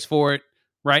got space for it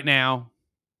right now.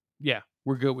 Yeah,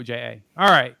 we're good with J.A. All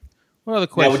right. What other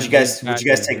questions? Would you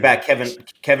guys take back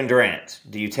Kevin Durant?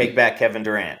 Do you take back Kevin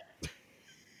Durant?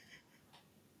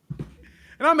 And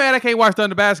I'm mad I can't watch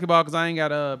Thunder basketball because I ain't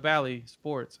got Valley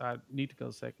Sports. I need to go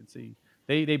second see.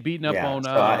 They beating up on.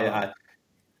 So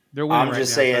they're winning. I'm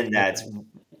just saying that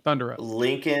Thunder up.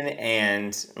 Lincoln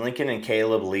and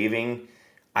Caleb leaving,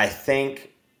 I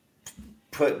think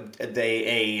put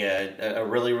a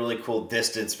really, really cool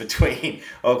distance between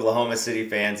Oklahoma City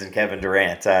fans and Kevin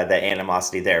Durant, the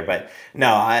animosity there. But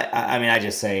no, I mean, I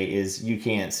just say is you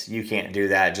can't do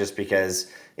that just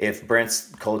because if Brent's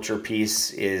culture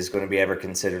piece is going to be ever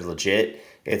considered legit,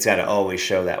 it's got to always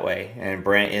show that way. And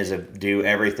Brent is do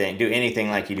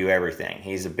anything like you do everything.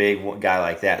 He's a big guy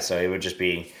like that, so it would just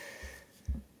be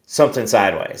something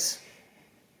sideways.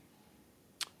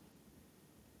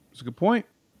 That's a good point.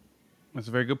 That's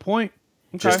a very good point.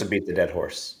 Okay. Just to beat the dead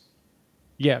horse.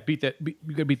 Yeah, beat that. You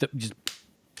gotta beat the. Just.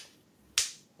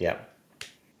 Yeah.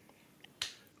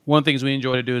 One of the things we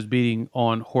enjoy to do is beating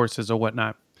on horses or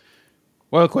whatnot.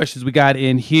 What other questions we got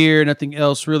in here? Nothing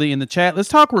else really in the chat. Let's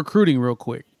talk recruiting real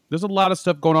quick. There's a lot of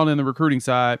stuff going on in the recruiting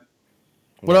side.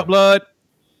 What up, Blood?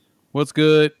 What's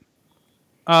good?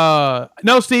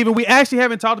 No, Steven, we actually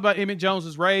haven't talked about Emmett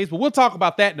Jones's raise, but we'll talk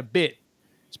about that in a bit,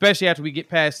 especially after we get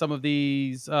past some of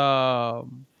these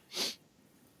recruits,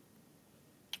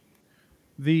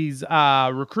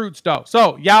 though.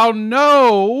 So y'all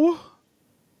know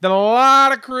that a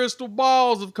lot of crystal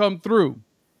balls have come through.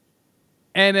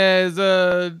 And as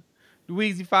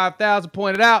Weezy 5000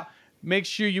 pointed out, make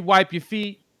sure you wipe your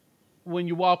feet when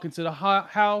you walk into the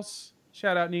house.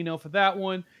 Shout out Nino for that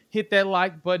one. Hit that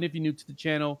like button if you're new to the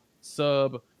channel.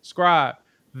 Subscribe.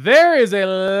 There is a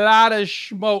lot of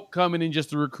smoke coming in just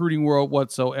the recruiting world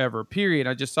whatsoever, period.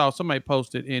 I just saw somebody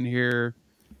posted in here.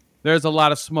 There's a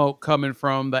lot of smoke coming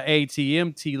from the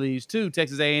ATM tea leaves too.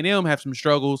 Texas A&M have some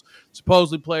struggles.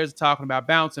 Supposedly players are talking about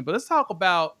bouncing. But let's talk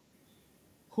about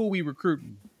who we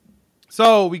recruiting.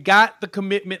 So we got the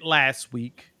commitment last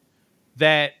week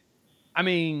that, I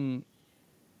mean,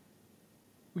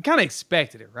 we kind of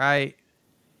expected it, right?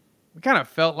 We kind of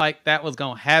felt like that was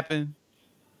going to happen.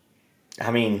 I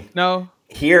mean, no,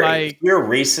 here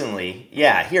recently,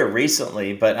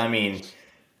 but I mean,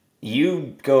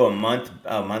 you go a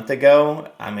month ago.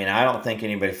 I mean, I don't think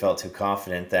anybody felt too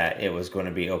confident that it was going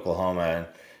to be Oklahoma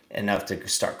enough to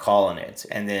start calling it,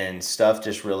 and then stuff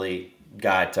just really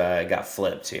got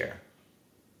flipped here.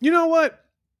 You know what?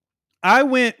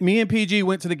 Me and PG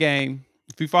went to the game.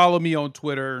 If you follow me on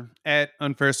Twitter at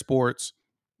Unfair Sports,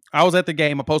 I was at the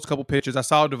game. I posted a couple pictures. I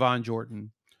saw Devon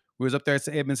Jordan. We was up there at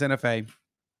Edmonds NFA.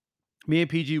 Me and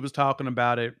PG was talking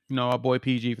about it. You know, our boy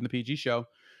PG from the PG show.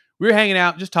 We were hanging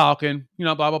out, just talking, you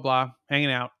know, blah, blah, blah,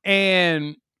 hanging out.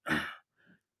 And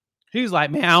he's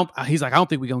like, man, I don't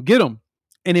think we're going to get him.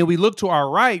 And then we looked to our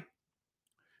right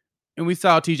and we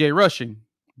saw TJ Rushing,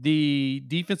 the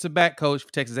defensive back coach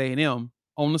for Texas A&M,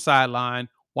 on the sideline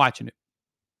watching it.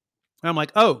 And I'm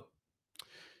like, oh,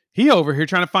 he over here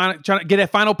trying to get that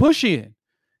final push in.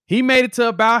 He made it to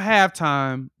about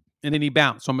halftime and then he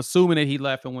bounced. So I'm assuming that he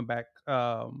left and went back,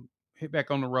 hit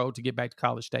back on the road to get back to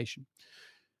College Station.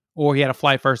 Or he had a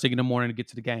flight first thing in the morning to get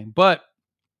to the game. But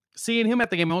seeing him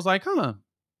at the game, I was like, Well,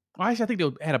 actually, I think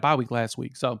they had a bye week last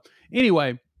week. So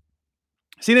anyway,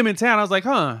 seeing him in town, I was like,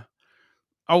 I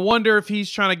wonder if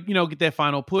he's trying to, get that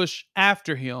final push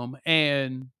after him.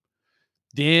 And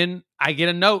then I get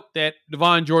a note that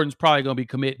Devon Jordan's probably going to be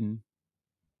committing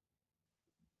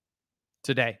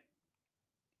today.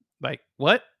 Like,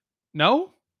 what?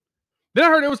 No? Then I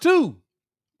heard there was 2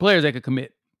 players that could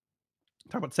commit.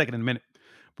 Talk about the second in a minute.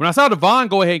 When I saw Devon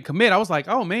go ahead and commit, I was like,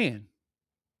 oh, man.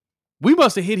 We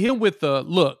must have hit him with the,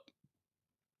 look,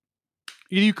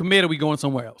 either you commit or we going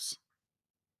somewhere else.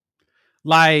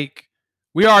 Like,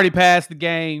 we already passed the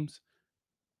games.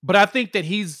 But I think that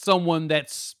he's someone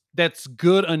that's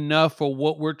good enough for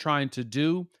what we're trying to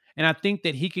do. And I think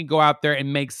that he can go out there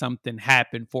and make something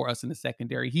happen for us in the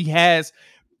secondary.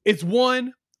 It's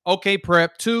 1, okay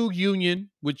prep, 2, Union,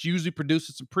 which usually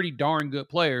produces some pretty darn good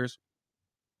players.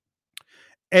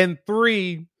 And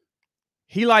 3,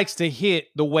 he likes to hit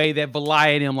the way that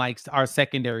Valiant likes our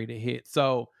secondary to hit.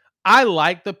 So I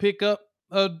like the pickup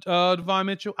of Devon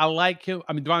Mitchell. I like him.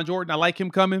 Devon Jordan, I like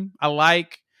him coming. I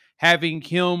like having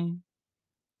him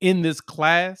in this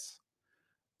class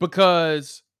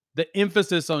because the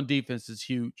emphasis on defense is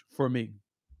huge for me.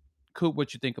 Coop,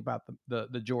 what you think about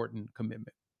the Jordan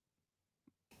commitment?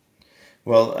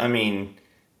 Well, I mean,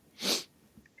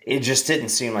 it just didn't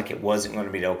seem like it wasn't going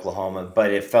to be to Oklahoma,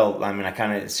 but it felt, I mean, I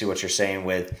kind of see what you're saying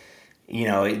with, you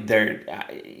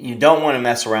don't want to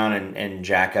mess around and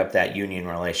jack up that Union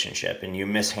relationship, and you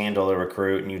mishandle a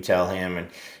recruit and you tell him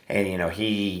and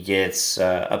he gets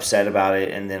upset about it,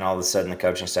 and then all of a sudden the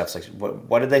coaching staff's like,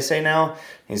 what did they say now?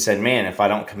 He said, man, if I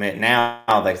don't commit now,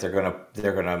 like they're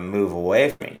gonna move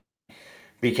away from me.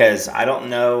 Because I don't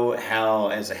know how,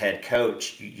 as a head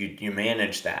coach, you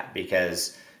manage that,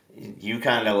 because you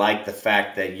kind of like the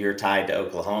fact that you're tied to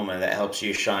Oklahoma. That helps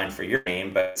you shine for your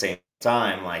game, but at the same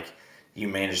time, like you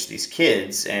manage these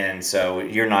kids, and so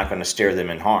you're not going to steer them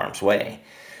in harm's way.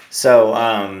 So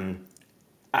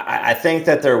I think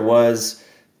that there was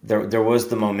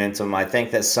the momentum. I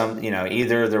think that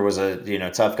either there was a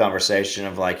tough conversation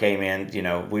of like, hey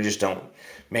man, we just don't,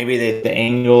 maybe the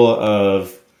angle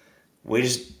of we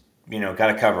just got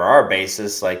to cover our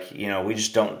basis, like we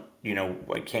just don't,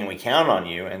 can we count on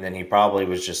you? And then he probably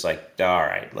was just like, all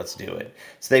right, let's do it.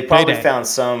 So they probably found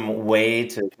some way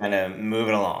to kind of move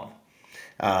it along.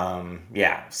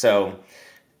 Yeah. So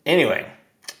anyway,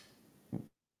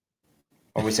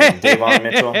 are we saying Davon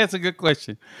Mitchell? That's a good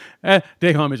question.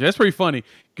 Davon Mitchell. That's pretty funny.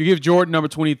 Could give Jordan number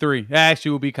 23. That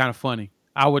actually would be kind of funny.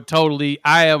 I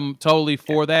am totally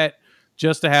for that,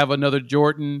 just to have another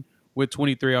Jordan with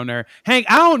 23 on there. Hank,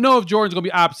 I don't know if Jordan's going to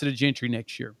be opposite of Gentry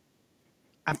next year.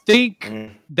 I think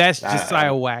that's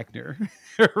Josiah Wagner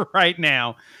right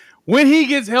now. When he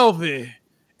gets healthy,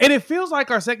 and it feels like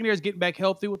our secondary is getting back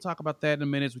healthy. We'll talk about that in a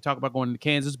minute as we talk about going to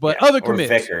Kansas. But other commits.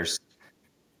 Vickers.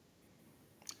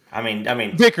 I mean,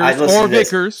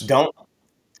 Vickers.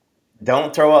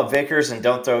 Don't throw out Vickers and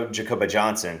don't throw Jacoby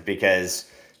Johnson, because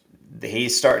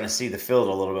he's starting to see the field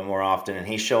a little bit more often, and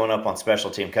he's showing up on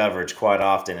special team coverage quite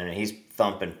often, and he's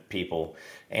thumping people.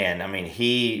 And I mean,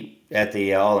 he at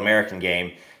the All-American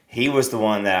game, he was the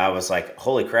one that I was like,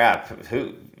 holy crap,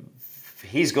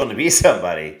 he's going to be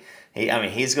somebody.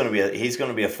 He's going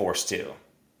to be a force too.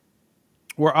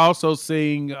 We're also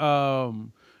seeing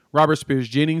Robert Spears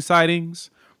Jennings sightings.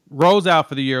 Rose out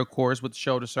for the year, of course, with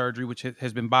shoulder surgery, which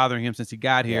has been bothering him since he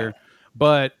got here.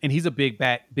 Yeah. And he's a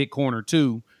big corner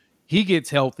too. He gets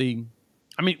healthy.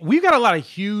 I mean, we've got a lot of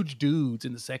huge dudes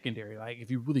in the secondary, like if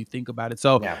you really think about it.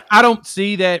 So I don't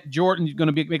see that Jordan's going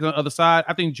to be making on the other side.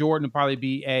 I think Jordan will probably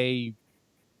be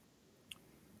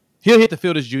he'll hit the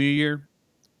field his junior year.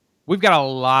 We've got a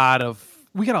lot of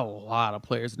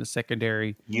players in the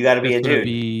secondary. You got to be a dude.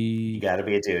 You got to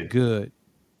be a dude. Good.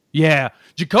 Yeah,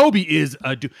 Jacoby is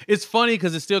a dude. It's funny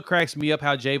because it still cracks me up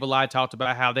how Jay Valai talked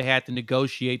about how they had to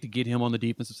negotiate to get him on the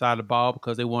defensive side of the ball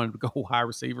because they wanted to go wide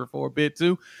receiver for a bit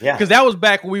too. Yeah, because that was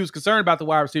back when we was concerned about the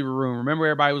wide receiver room. Remember,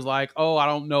 everybody was like, "Oh, I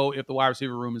don't know if the wide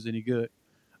receiver room is any good."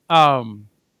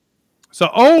 So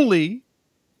only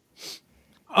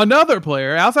another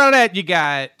player outside of that, you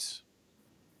got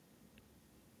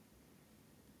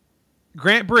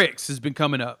Grant Brix has been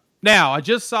coming up. Now, I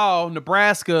just saw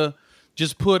Nebraska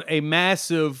just put a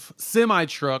massive semi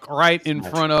truck right in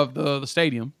front of the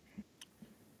stadium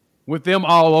with them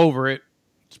all over it.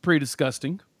 It's pretty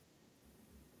disgusting.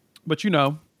 But,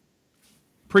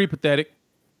 pretty pathetic.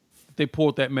 They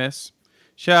pulled that mess.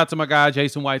 Shout out to my guy,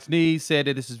 Jason White's knee, said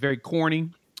that this is very corny.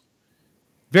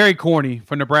 Very corny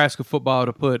for Nebraska football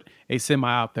to put a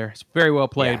semi out there. It's very well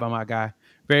played by my guy.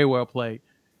 Very well played.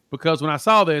 Because when I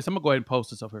saw this, I'm going to go ahead and post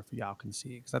this over here for y'all can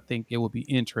see it, because I think it would be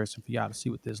interesting for y'all to see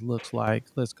what this looks like.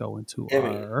 Let's go into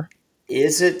our...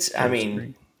 Is it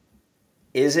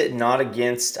not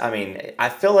against... I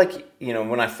feel like,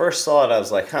 when I first saw it, I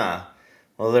was like,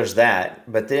 well, there's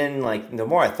that. But then, the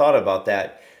more I thought about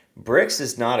that, Brix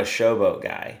is not a showboat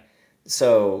guy.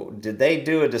 So did they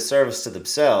do a disservice to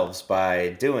themselves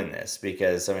by doing this?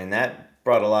 Because, that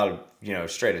brought a lot of,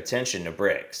 straight attention to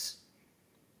Brix.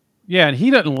 Yeah, and he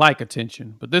doesn't like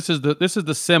attention, but this is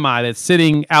the semi that's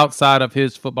sitting outside of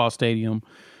his football stadium,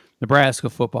 Nebraska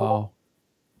football.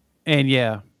 And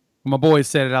yeah, my boys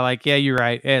said it. I like, yeah, you're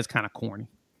right. Yeah, it's kind of corny.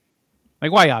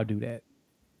 Like, why y'all do that?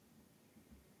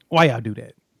 Why y'all do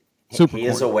that? Super corny.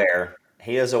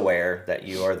 He is aware that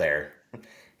you are there.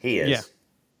 He is. Yeah.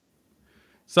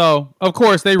 So, of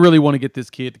course, they really want to get this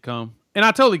kid to come. And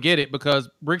I totally get it, because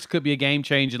Brix could be a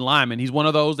game-changing lineman. He's one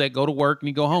of those that go to work and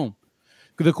he go home.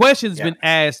 The question has been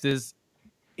asked is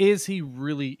he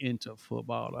really into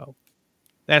football, though?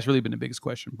 That's really been the biggest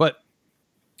question. But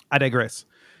I digress.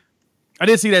 I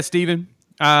did see that, Steven.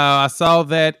 I saw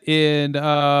that, and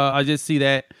I just see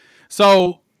that.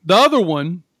 So the other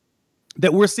one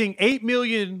that we're seeing 8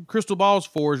 million crystal balls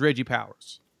for is Reggie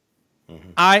Powers.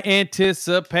 Mm-hmm. I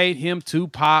anticipate him to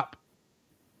pop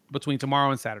between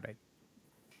tomorrow and Saturday.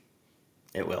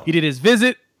 It will. He did his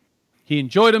visit. He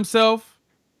enjoyed himself.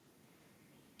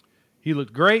 He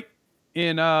looked great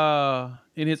in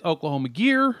his Oklahoma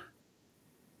gear.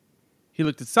 He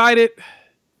looked excited.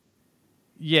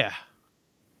 Yeah.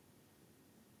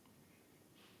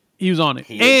 He was on it.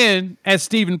 And as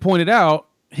Steven pointed out,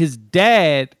 his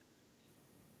dad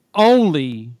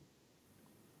only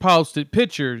posted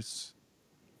pictures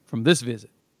from this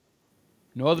visit.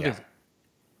 No other visit.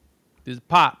 This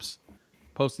Pops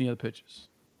posting the other pictures.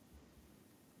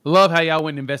 Love how y'all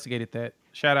went and investigated that.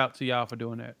 Shout out to y'all for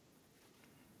doing that.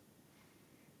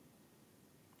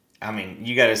 I mean,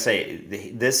 you got to say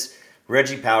this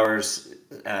Reggie Powers.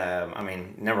 I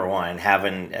mean, number one,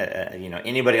 having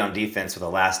anybody on defense with a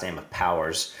last name of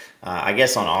Powers. I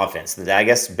guess on offense, I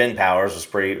guess Ben Powers was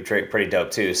pretty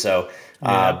dope too. So,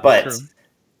 but true.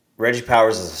 Reggie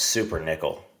Powers is a super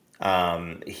nickel.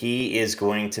 He is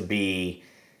going to be.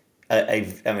 I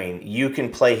mean, you can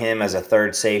play him as a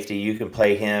third safety. You can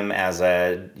play him as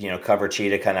a cover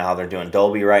cheetah, kind of how they're doing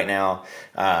Dolby right now,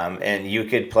 and you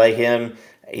could play him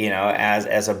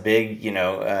as a big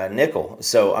nickel.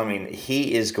 So I mean,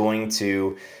 he is going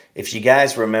to. If you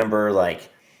guys remember, like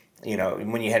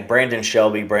when you had Brandon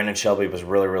Shelby was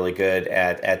really really good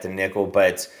at the nickel,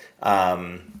 but.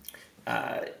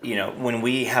 When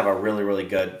we have a really, really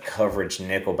good coverage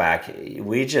nickelback,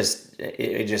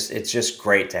 it's just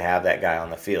great to have that guy on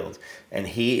the field, and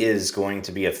he is going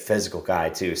to be a physical guy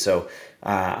too. So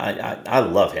I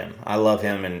love him. I love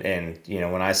him, and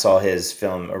when I saw his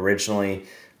film originally,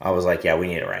 I was like, yeah, we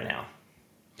need it right now.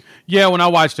 Yeah, when I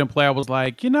watched him play, I was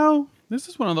like, this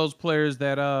is one of those players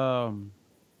that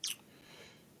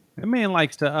that man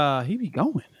likes to he be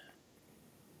going.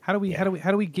 How do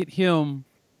we get him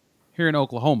here in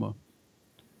Oklahoma?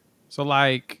 So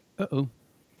like,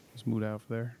 let's move out of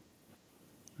there.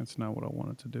 That's not what I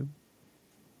wanted to do.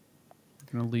 I'm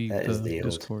gonna leave the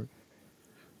Discord.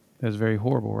 That's very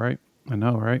horrible, right? I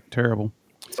know, right? Terrible.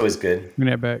 It's always good. Bring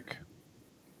that back.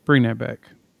 Bring that back.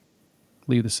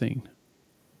 Leave the scene.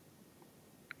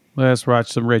 Let's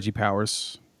watch some Reggie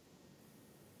Powers.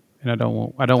 And I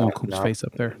don't want Coop's face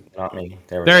up there. Not me.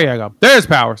 There you go. There's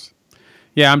Powers.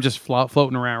 Yeah, I'm just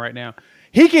floating around right now.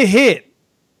 He can hit.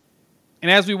 And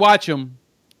as we watch him,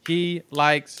 he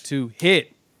likes to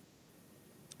hit.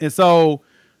 And so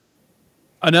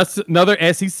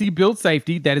another SEC build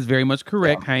safety, that is very much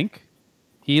correct, Hank.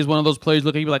 He is one of those players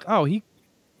looking at you like, oh,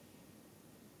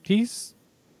 he's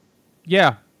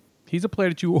a player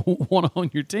that you want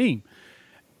on your team.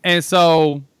 And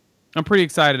so I'm pretty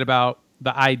excited about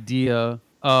the idea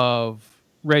of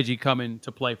Reggie coming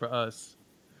to play for us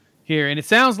here. And it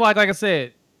sounds like I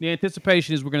said, the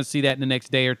anticipation is we're going to see that in the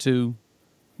next day or two.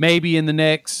 Maybe in the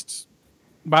next,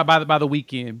 by the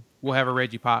weekend, we'll have a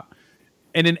Reggie pop.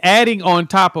 And then adding on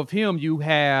top of him, you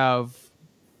have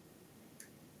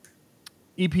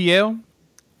EPL,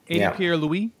 Eddie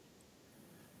Pierre-Louis.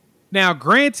 Now,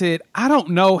 granted, I don't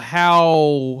know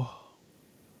how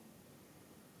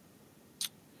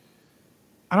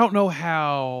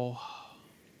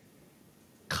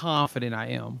confident I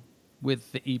am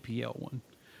with the EPL one.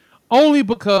 Only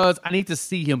because I need to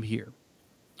see him here.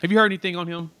 Have you heard anything on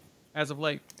him as of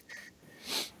late?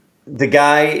 The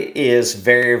guy is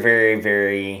very, very,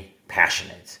 very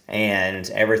passionate, and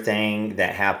everything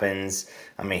that happens.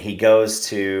 I mean, he goes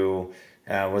to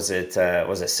was it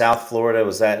South Florida?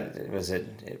 Is that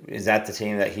the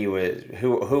team that he was?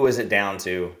 Who was it down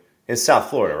to? It's South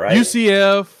Florida, right?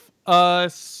 UCF,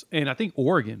 us, and I think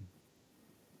Oregon.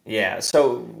 Yeah,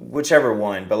 so whichever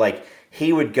one, but like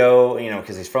he would go,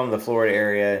 because he's from the Florida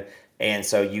area. And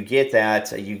so you get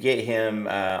him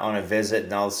on a visit,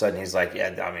 and all of a sudden he's like,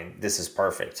 yeah, I mean, this is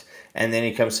perfect. And then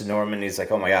he comes to Norman, and he's like,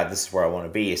 oh my God, this is where I want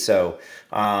to be. So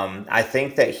I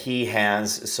think that he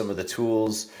has some of the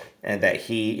tools and that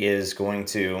he is going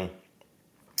to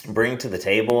bring to the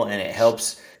table, and it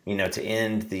helps, to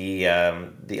end the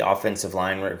offensive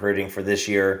line recruiting for this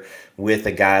year with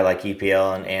a guy like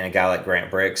EPL and a guy like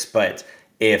Grant Bricks. But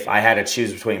if I had to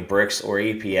choose between Bricks or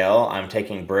EPL, I'm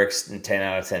taking Bricks 10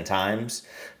 out of 10 times.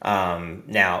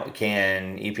 Now,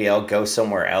 can EPL go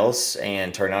somewhere else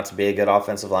and turn out to be a good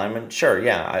offensive lineman? Sure,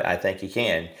 yeah, I think he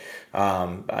can.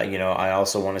 I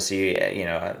also want to see,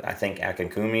 I think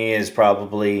Akinkumi is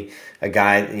probably a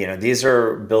guy, these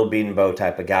are Bill Bedenbaugh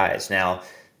type of guys. Now,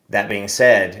 that being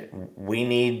said, we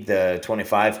need the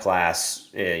 25 class,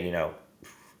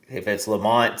 if it's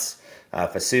Lamont,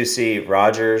 Fasusi,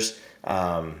 Rogers,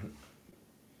 I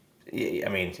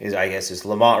guess it's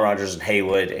Lamont, Rogers, and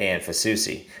Haywood and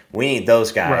Fasusi. We need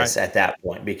those guys at that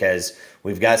point because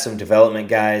we've got some development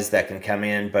guys that can come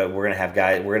in, but we're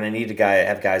gonna need to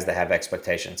have guys that have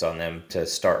expectations on them to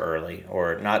start early,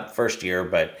 or not first year,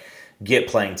 but get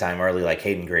playing time early, like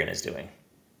Hayden Green is doing.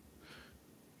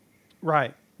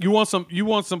 Right. You want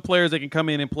some players that can come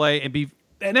in and play and be,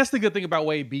 and that's the good thing about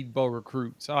Wade Bedenbaugh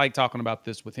recruits. I like talking about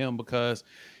this with him because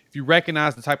if you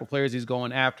recognize the type of players he's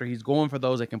going after, he's going for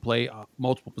those that can play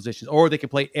multiple positions, or they can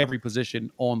play every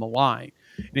position on the line.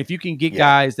 And if you can get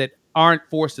guys that aren't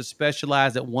forced to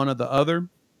specialize at one or the other,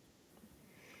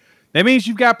 that means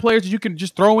you've got players that you can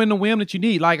just throw in the whim that you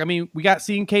need. Like, I mean, we got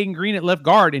seeing Caden Green at left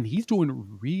guard, and he's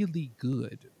doing really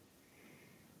good.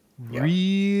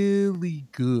 Really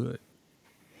good.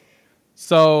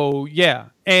 So yeah,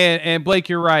 and Blake,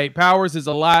 you're right. Powers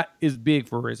is big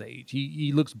for his age.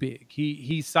 He looks big.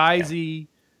 He's Yeah. sizey,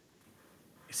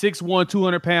 6'1",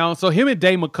 200 pounds. So him and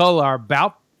Dave McCullough are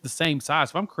about the same size.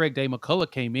 If I'm correct, Dave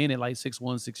McCullough came in at like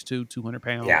 6'1", 6'2", 200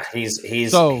 Yeah,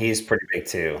 pounds. So he's pretty big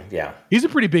too. Yeah. he's a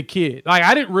pretty big kid. Like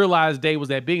I didn't realize Dave was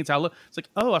that big until I looked. It's like,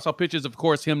 oh, I saw pictures, of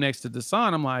course, him next to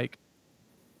Deshaun. I'm like,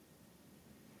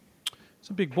 it's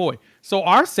a big boy. So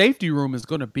our safety room is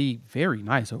going to be very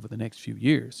nice over the next few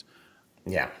years.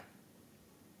 Yeah.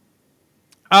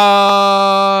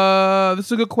 This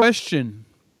is a good question.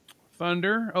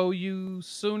 Thunder, OU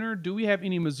Sooner. Do we have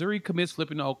any Missouri commits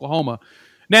flipping to Oklahoma?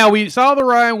 Now we saw the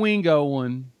Ryan Wingo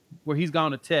one where he's gone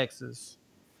to Texas.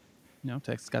 You know,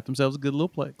 Texas got themselves a good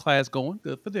little class going.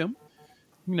 Good for them.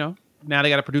 You know, now they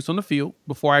got to produce on the field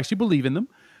before I actually believe in them.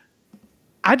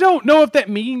 I don't know if that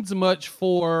means much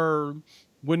for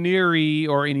Waneri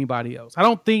or anybody else. I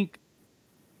don't think.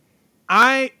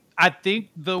 I think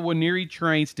the Waneri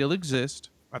train still exists.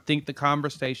 I think the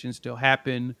conversations still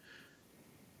happen.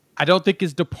 I don't think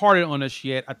it's departed on us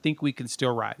yet. I think we can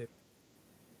still ride it.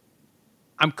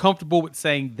 I'm comfortable with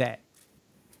saying that.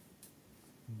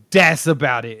 That's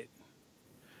about it.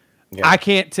 Yeah. I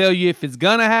can't tell you if it's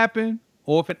gonna happen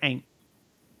or if it ain't.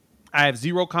 I have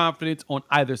zero confidence on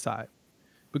either side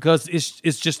because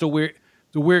it's just a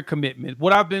weird commitment.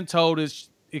 What I've been told is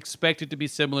expected to be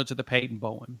similar to the Peyton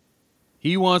Bowen.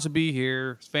 He wants to be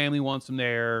here. His family wants him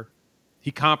there.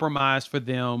 He compromised for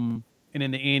them. And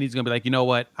in the end, he's going to be like, you know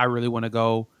what? I really want to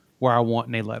go where I want,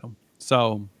 and they let him.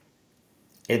 So,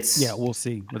 we'll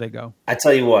see where they go. I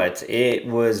tell you what, it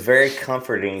was very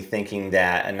comforting thinking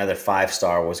that another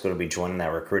 5-star was going to be joining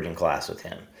that recruiting class with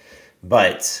him.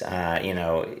 But,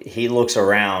 he looks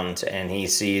around and he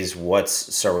sees what's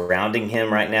surrounding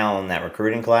him right now in that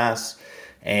recruiting class.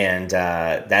 And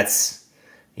that's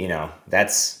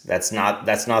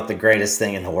not the greatest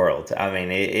thing in the world. I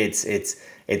mean,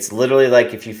 it's literally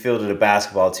like if you fielded a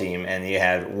basketball team and you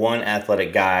had one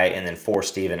athletic guy and then 4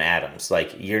 Steven Adams.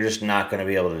 Like, you're just not going to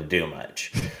be able to do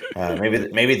much.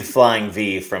 Maybe the flying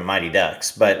V from Mighty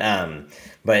Ducks, but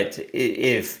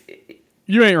if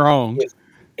you ain't wrong,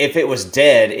 if it was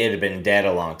dead, it'd have been dead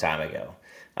a long time ago.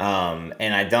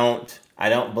 And I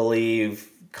don't believe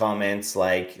comments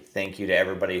like "thank you to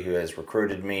everybody who has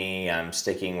recruited me. I'm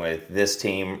sticking with this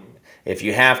team." If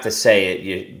you have to say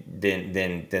it,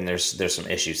 then there's some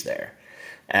issues there,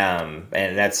 and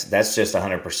that's just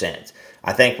 100%.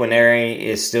 I think Waneri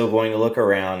is still going to look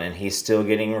around, and he's still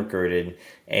getting recruited.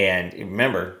 And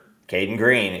remember, Caden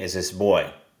Green is this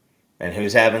boy, and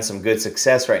who's having some good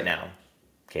success right now?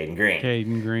 Caden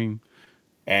Green,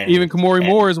 and even Kamori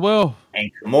Moore as well. And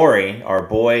Kamori, our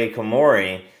boy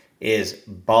Kamori, is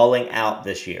balling out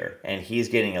this year, and he's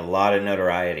getting a lot of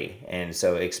notoriety. And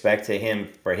so expect for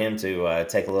him to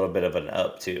take a little bit of an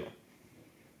up too.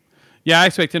 Yeah, I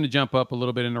expect him to jump up a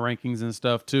little bit in the rankings and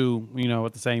stuff too,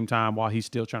 at the same time while he's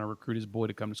still trying to recruit his boy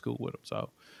to come to school with him.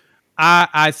 So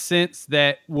I sense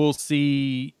that we'll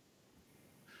see.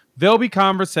 There'll be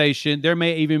conversation. There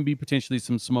may even be potentially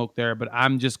some smoke there, but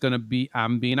I'm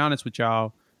being honest with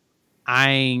y'all.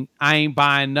 I ain't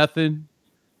buying nothing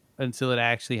until it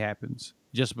actually happens,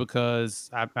 just because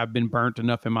I've been burnt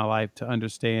enough in my life to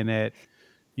understand that,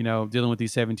 dealing with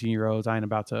these 17-year-olds, I ain't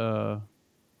about to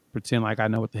pretend like I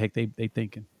know what the heck they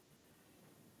thinking.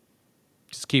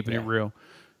 Just keeping it real.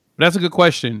 But that's a good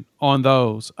question on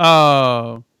those.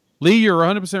 Lee, you're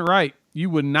 100% right. You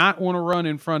would not want to run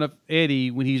in front of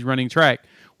Eddie when he's running track.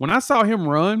 When I saw him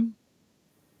run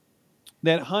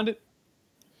that 100,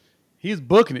 he's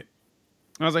booking it.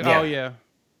 I was like, oh yeah.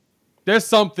 There's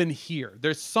something here.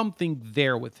 There's something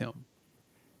there with him.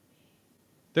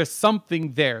 There's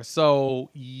something there.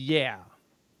 So, yeah.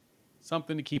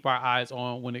 Something to keep our eyes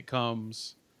on when it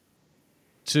comes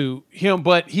to him.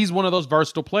 But he's one of those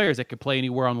versatile players that can play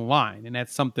anywhere on the line. And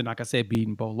that's something, like I said,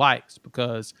 Beatonbow likes,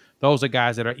 because those are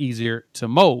guys that are easier to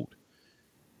mold.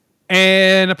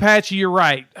 And Apache, you're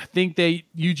right. I think that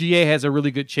UGA has a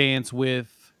really good chance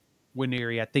with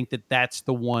Waneri. I think that that's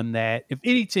the one that, if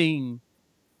any team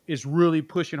is really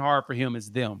pushing hard for him,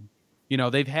 is them.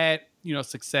 They've had,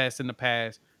 success in the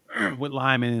past with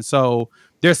Lyman. And so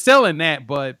they're selling that,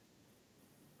 but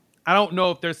I don't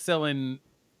know if they're selling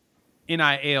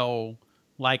NIL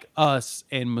like us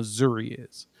and Missouri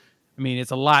is. I mean,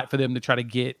 it's a lot for them to try to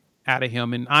get out of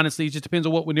him. And honestly, it just depends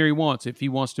on what Waneri wants. If he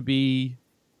wants to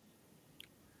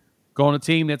go on a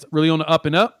team that's really on the up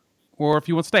and up, or if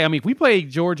he wants to stay. I mean, if we played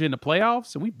Georgia in the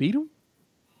playoffs and we beat them,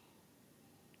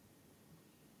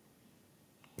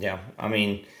 yeah, I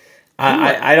mean,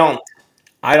 I don't,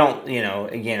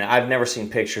 again, I've never seen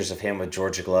pictures of him with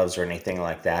Georgia gloves or anything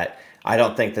like that. I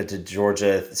don't think that the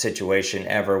Georgia situation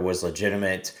ever was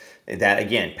legitimate. That,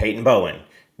 again, Peyton Bowen,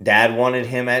 dad wanted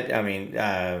him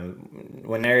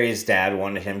Nwaneri's dad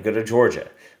wanted him to go to Georgia.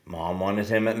 Mom wanted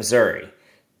him at Missouri.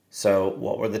 So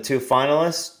what were the two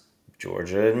finalists?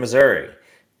 Georgia and Missouri.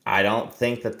 I don't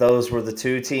think that those were the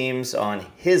two teams on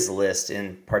his list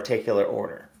in particular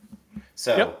order.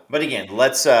 So, Yep. But again,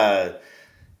 let's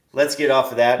get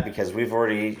off of that because we've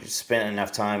already spent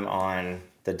enough time on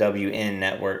the WN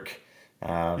network,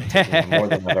 more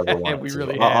than I've ever wanted We to.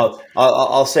 really have.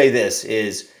 I'll say this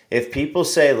is if people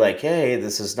say like, hey,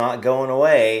 this is not going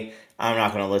away, I'm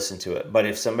not going to listen to it. But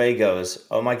if somebody goes,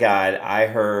 oh my God, I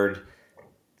heard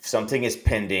something is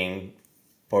pending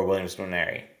for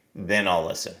Williams-Nwaneri, then I'll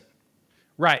listen.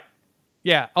 Right.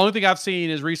 Yeah. Only thing I've seen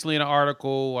is recently in an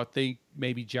article, I think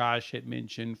maybe Josh had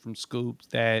mentioned from Scoops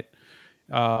that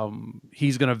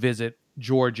he's going to visit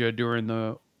Georgia during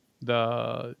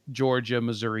the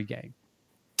Georgia-Missouri game.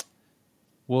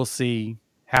 We'll see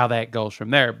how that goes from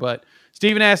there. But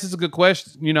Steven asked, this is a good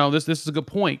question. You know, this is a good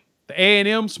point. The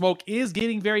A&M smoke is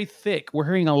getting very thick. We're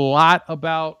hearing a lot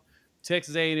about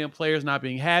Texas A&M players not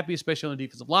being happy, especially on the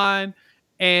defensive line.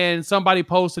 And somebody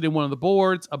posted in one of the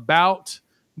boards about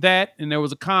that, and there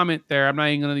was a comment there. I'm not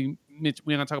even going to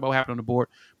we're going to talk about what happened on the board,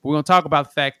 but we're going to talk about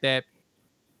the fact that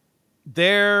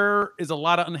there is a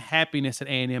lot of unhappiness at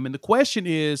A&M. And the question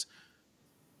is,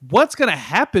 what's going to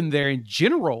happen there in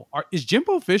general? Is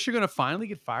Jimbo Fisher going to finally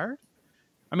get fired?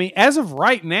 I mean, as of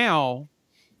right now,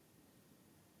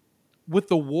 with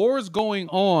the wars going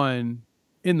on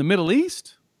in the Middle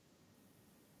East,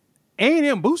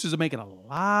 A&M boosters are making a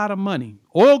lot of money.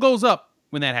 Oil goes up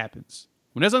when that happens.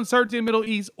 When there's uncertainty in the Middle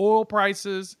East, oil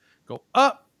prices go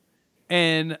up.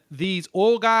 And these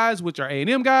oil guys, which are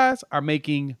A&M guys, are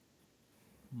making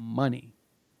money.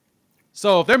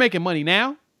 So if they're making money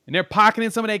now and they're pocketing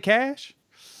some of that cash,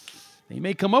 they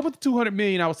may come up with the $200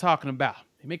 million I was talking about.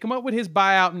 They may come up with his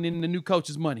buyout and then the new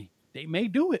coach's money. They may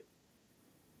do it.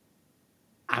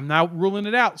 I'm not ruling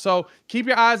it out. So keep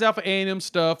your eyes out for A&M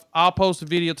stuff. I'll post a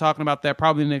video talking about that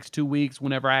probably in the next 2 weeks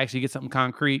whenever I actually get something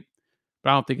concrete. But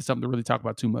I don't think it's something to really talk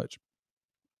about too much.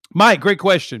 Mike, great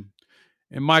question.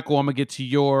 And Michael, I'm going to get to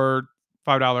your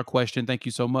 $5 question. Thank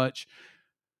you so much.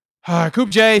 Coop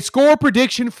J, score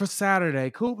prediction for Saturday.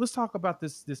 Coop, let's talk about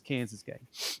this Kansas game.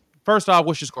 First off,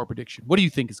 what's your score prediction? What do you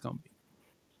think it's going to be?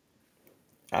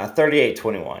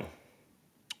 38-21.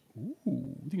 Ooh,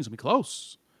 you think it's going to be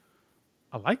close?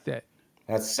 I like that.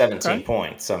 That's 17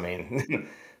 points. I mean,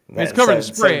 it's covering the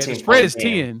spread. The spread is 10.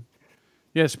 Game.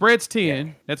 Yeah, spread's 10.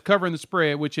 Yeah. That's covering the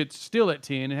spread, which it's still at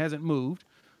 10. It hasn't moved.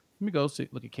 Let me go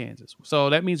look at Kansas. So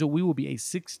that means that we will be a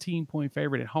 16-point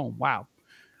favorite at home. Wow.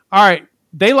 All right.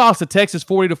 They lost to Texas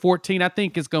 40-14. I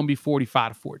think it's going to be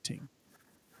 45-14.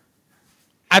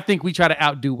 I think we try to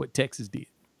outdo what Texas did.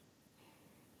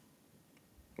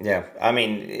 Yeah. I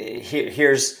mean,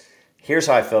 here's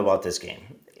how I feel about this game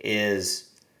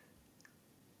is,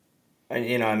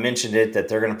 you know, I mentioned it that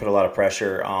they're going to put a lot of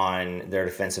pressure on their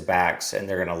defensive backs and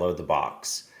they're going to load the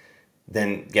box.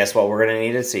 Then guess what we're going to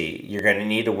need to see? You're going to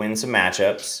need to win some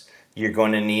matchups. You're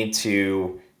going to need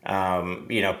to,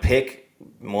 pick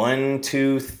 1,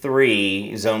 2,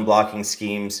 3 zone blocking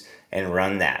schemes and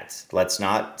run that. Let's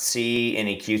not see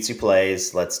any cutesy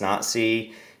plays. Let's not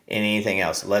see anything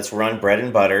else. Let's run bread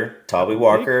and butter. Tobey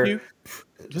Walker,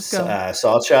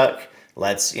 Sawchuk.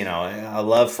 Let's, I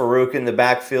love Farouk in the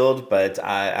backfield, but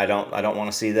I don't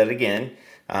want to see that again.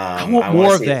 I want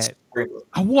more of that.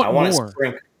 I want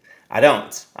more. I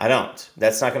don't.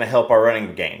 That's not going to help our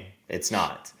running game. It's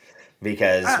not.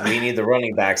 Because we need the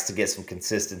running backs to get some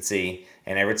consistency.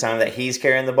 And every time that he's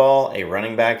carrying the ball, a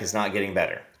running back is not getting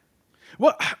better.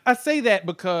 Well, I say that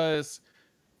because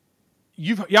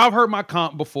y'all have heard my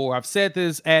comp before. I've said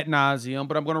this ad nauseum,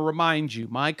 but I'm going to remind you.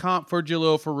 My comp for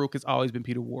Jalil Farouk has always been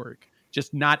Peter Warrick,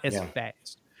 just not as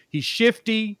fast. He's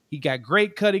shifty. He got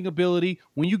great cutting ability.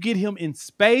 When you get him in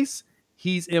space,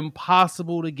 he's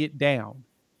impossible to get down.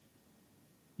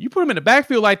 You put him in the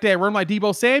backfield like that, run like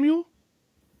Deebo Samuel,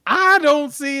 I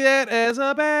don't see that as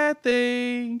a bad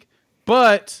thing.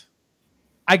 But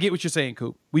I get what you're saying,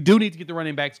 Coop. We do need to get the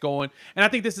running backs going. And I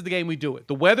think this is the game we do it.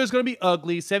 The weather's going to be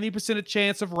ugly, 70% of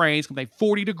chance of rain. It's going to be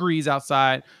 40 degrees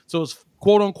outside. So it's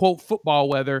quote-unquote football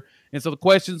weather. And so the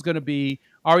question is going to be,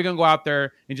 are we going to go out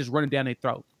there and just run it down their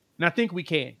throat? And I think we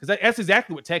can, because that's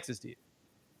exactly what Texas did.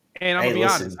 And I'm going to be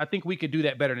honest, I think we could do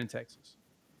that better than Texas.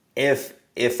 If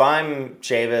I'm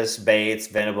Chavis, Bates,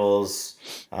 Venables,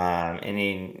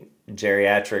 any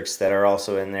geriatrics that are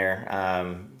also in there,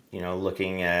 look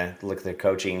at their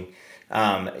coaching,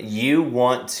 you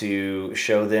want to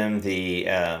show them the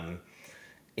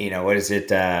what is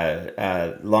it?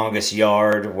 Longest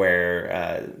Yard,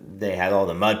 where they had all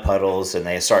the mud puddles and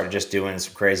they started just doing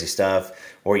some crazy stuff.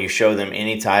 Or you show them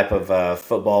any type of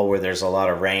football where there's a lot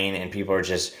of rain and people are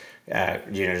just,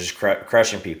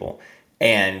 crushing people.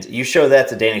 And you show that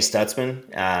to Danny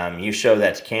Stutzman, you show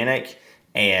that to Kanek,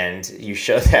 and you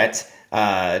show that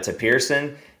to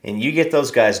Pearson, and you get those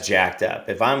guys jacked up.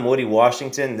 If I'm Woody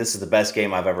Washington, this is the best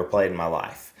game I've ever played in my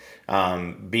life.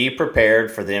 Be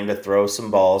prepared for them to throw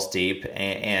some balls deep,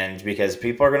 and because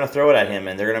people are going to throw it at him,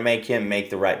 and they're going to make him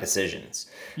make the right decisions.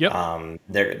 Yep.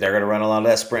 They're going to run a lot of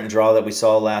that sprint and draw that we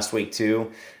saw last week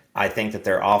too. I think that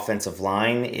their offensive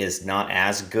line is not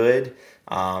as good.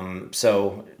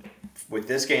 So with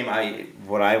this game,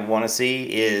 what I want to see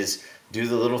is do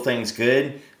the little things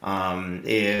good.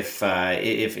 If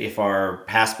our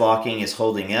pass blocking is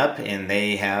holding up and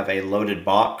they have a loaded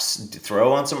box,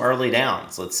 throw on some early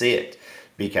downs. Let's see it,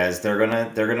 because they're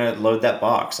gonna load that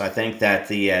box. I think that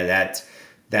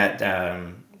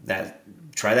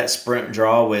try that sprint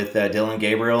draw with Dylan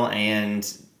Gabriel and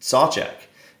Sawchuk,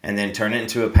 and then turn it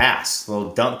into a pass, a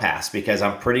little dump pass, because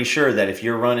I'm pretty sure that if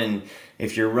you're running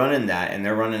that and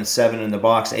they're running 7 in the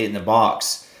box, 8 in the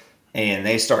box, and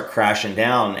they start crashing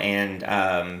down and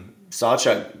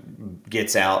Sawchuk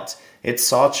gets out, it's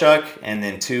Sawchuk and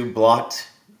then 2 blocked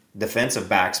defensive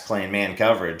backs playing man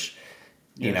coverage,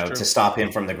 to stop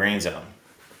him from the green zone.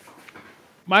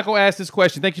 Michael asked this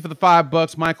question. Thank you for the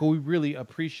 $5, Michael. We really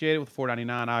appreciate it. With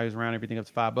 $4.99, I always round everything up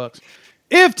to $5.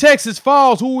 If Texas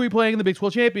falls, who are we playing in the Big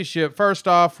 12 championship? First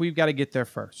off, we've got to get there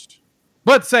first.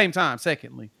 But at the same time,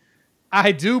 secondly,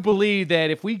 I do believe that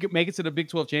if we make it to the Big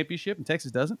 12 championship and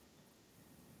Texas doesn't,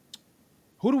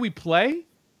 who do we play?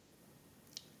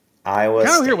 Iowa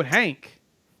State. I'm here with Hank.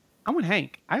 I'm with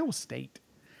Hank. Iowa State.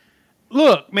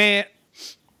 Look, man,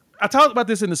 I talked about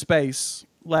this in the space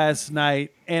last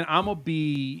night, and I'm going to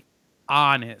be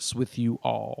honest with you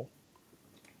all.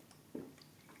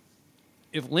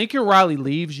 If Lincoln Riley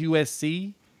leaves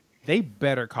USC, they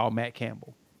better call Matt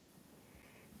Campbell.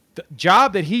 The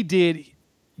job that he did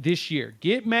this year,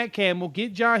 get Matt Campbell,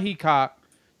 get John Heacock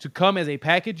to come as a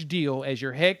package deal as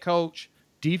your head coach,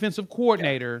 defensive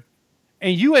coordinator,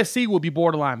 and USC will be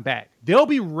borderline back. They'll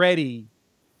be ready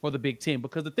for the Big Ten,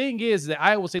 because the thing is that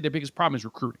I always say their biggest problem is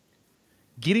recruiting.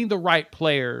 Getting the right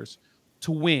players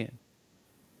to win.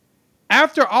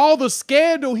 After all the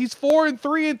scandal, he's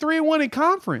 4-3 and 3-1 in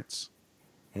conference.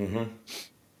 Mm-hmm.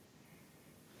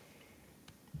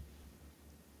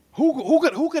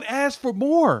 Who could ask for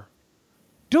more?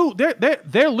 Dude,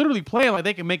 they're literally playing like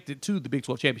they can make it to the Big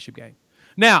 12 championship game.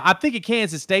 Now, I think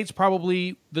Kansas State's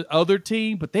probably the other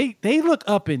team, but they look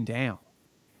up and down.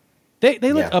 They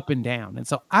look up and down, and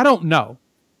so I don't know,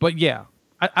 but yeah.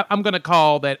 I'm going to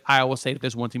call that Iowa State if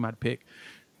there's one team I'd pick.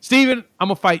 Steven, I'm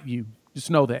going to fight you. Just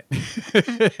know that.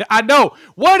 I know.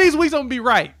 One of these weeks I'm going to be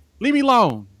right. Leave me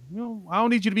alone. I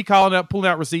don't need you to be pulling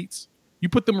out receipts. You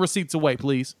put them receipts away,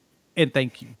 please. And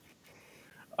thank you.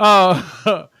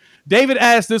 David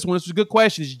asked this one. This was a good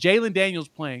question. Is Jalen Daniels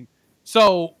playing?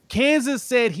 So Kansas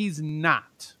said he's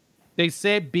not. They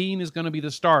said Bean is going to be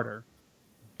the starter.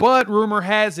 But rumor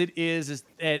has it is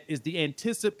the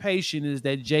anticipation is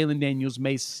that Jalen Daniels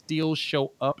may still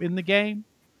show up in the game.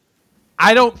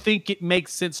 I don't think it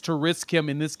makes sense to risk him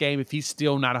in this game if he's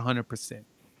still not 100%,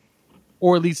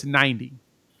 or at least 90%,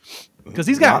 because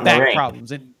he's got back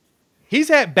problems, and he's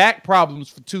had back problems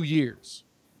for 2 years.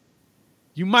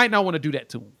 You might not want to do that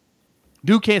to him.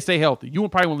 Dude can't stay healthy. You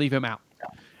probably want to leave him out.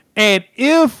 And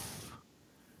if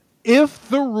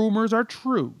the rumors are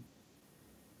true,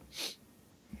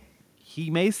 he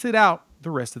may sit out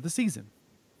the rest of the season.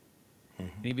 And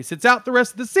if he sits out the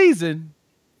rest of the season,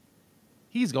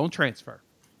 he's going to transfer.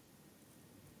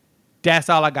 That's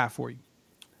all I got for you.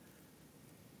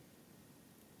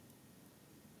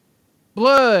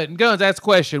 Blood and Guns asks a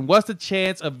question. What's the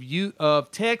chance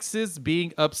of Texas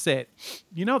being upset?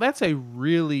 That's a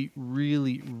really,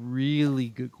 really, really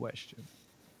good question.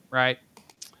 Right?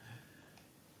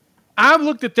 I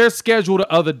looked at their schedule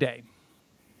the other day.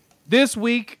 This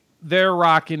week, they're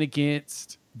rocking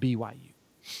against BYU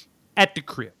at the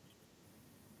crib.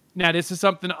 Now, this is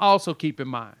something to also keep in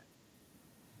mind.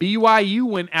 BYU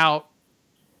went out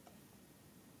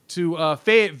to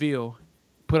Fayetteville,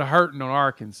 put a hurting on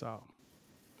Arkansas.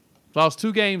 Lost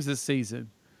 2 games this season.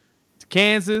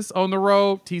 Kansas on the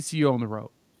road, TCU on the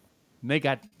road. And they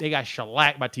got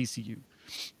shellacked by TCU.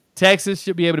 Texas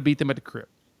should be able to beat them at the crib.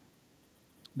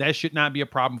 That should not be a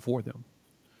problem for them.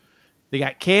 They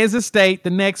got Kansas State the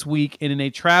next week, and then they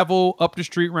travel up the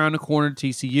street around the corner to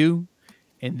TCU,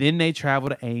 and then they travel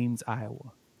to Ames,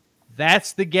 Iowa.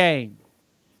 That's the game.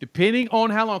 depending on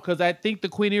how long, because I think the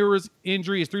Quinn Ewers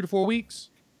injury is 3 to 4 weeks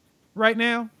right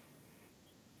now.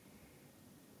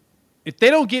 If they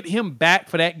don't get him back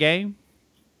for that game,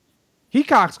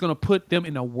 Heacock's going to put them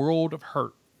in a world of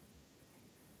hurt.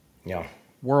 Yeah.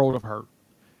 World of hurt.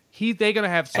 They're going to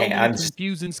have so many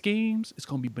confusing schemes. It's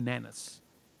going to be bananas.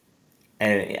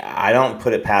 And I don't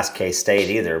put it past K-State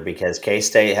either, because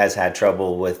K-State has had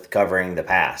trouble with covering the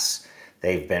pass.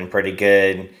 They've been pretty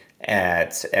good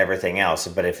at everything else.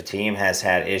 But if a team has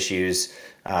had issues,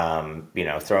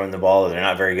 throwing the ball, or they're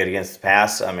not very good against the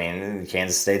pass, I mean,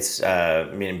 Kansas State's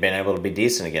been able to be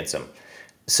decent against them.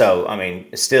 So, I mean,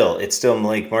 it's still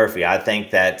Maalik Murphy. I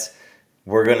think that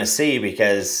we're going to see,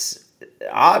 because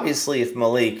obviously if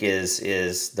Maalik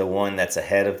is the one that's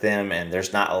ahead of them and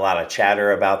there's not a lot of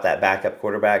chatter about that backup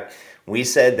quarterback. We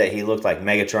said that he looked like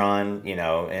Megatron,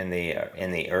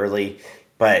 in the early,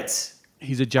 but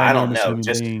he's a giant. I don't know.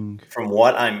 Just from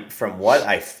what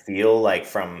I feel like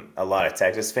from a lot of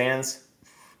Texas fans,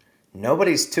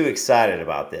 nobody's too excited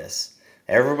about this.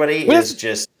 Everybody is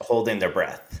just holding their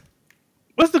breath.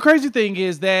 What's the crazy thing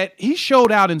is that he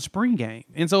showed out in spring game.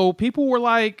 And so people were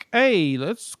like, hey,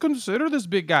 let's consider this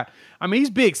big guy. I mean, he's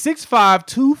big, 6'5",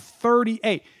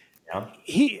 238. Yeah.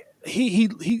 He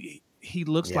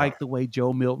looks like the way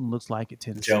Joe Milton looks like at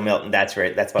Tennessee. Joe Milton, that's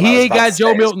right. That's what he I was ain't got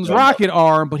Joe Milton's rocket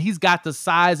arm, but he's got the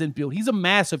size and build. He's a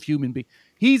massive human being.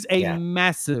 He's a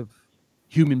massive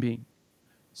human being.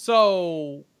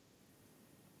 So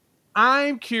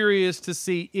I'm curious to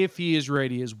see if he is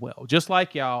ready as well. Just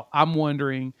like y'all, I'm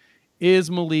wondering, is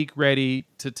Maalik ready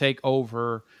to take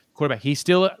over quarterback? He's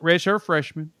still a redshirt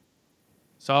freshman.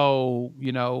 So,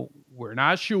 we're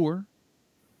not sure.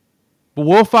 But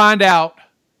we'll find out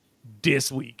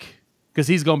this week, because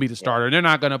he's going to be the starter. They're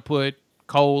not going to put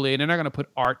Cole in. They're not going to put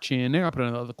Arch in. They're going to put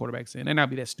another quarterbacks in. They're not going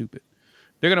to be that stupid.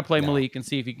 They're going to play Maalik and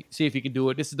see if he can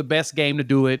do it. This is the best game to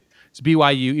do it. It's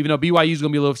BYU. Even though BYU is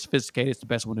going to be a little sophisticated, it's the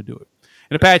best one to do it.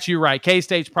 And Apache, you're right.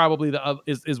 K-State's probably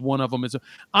is one of them.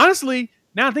 Honestly,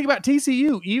 now I think about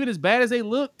TCU. Even as bad as they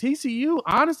look, TCU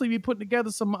honestly be putting together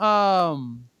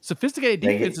some sophisticated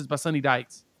defenses by Sonny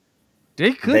Dykes.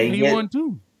 They could be one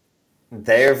too.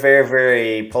 They're very,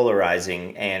 very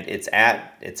polarizing, and it's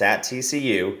at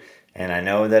TCU. And I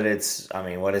know that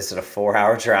what is it, a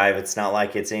 4-hour drive? It's not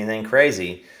like it's anything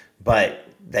crazy, but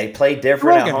they play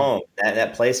different at home.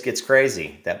 That place gets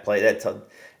crazy.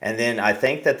 And then I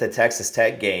think that the Texas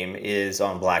Tech game is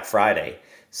on Black Friday.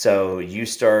 So you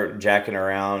start jacking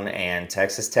around, and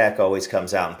Texas Tech always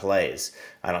comes out and plays.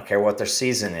 I don't care what their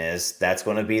season is. That's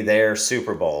going to be their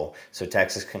Super Bowl. So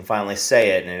Texas can finally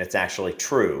say it, and it's actually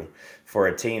true for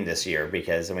a team this year,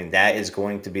 because that is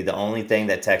going to be the only thing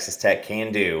that Texas Tech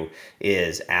can do,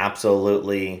 is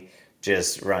absolutely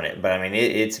just run it. But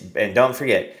and don't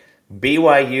forget,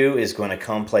 BYU is going to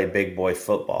come play big boy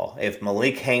football. If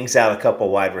Maalik hangs out a couple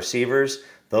wide receivers,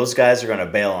 those guys are going to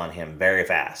bail on him very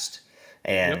fast.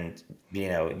 And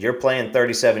you're playing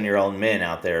 37-year-old men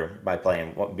out there by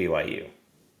playing BYU.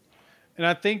 And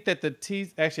I think that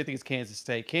actually I think it's Kansas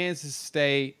State. Kansas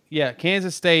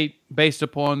State, based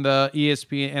upon the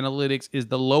ESPN analytics, is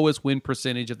the lowest win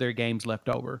percentage of their games left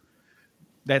over.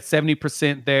 That's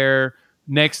 70% there.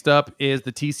 Next up is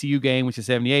the TCU game, which is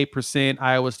 78%.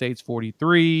 Iowa State's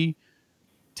 43%.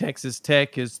 Texas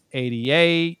Tech is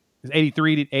 88%. It's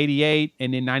 83 to 88,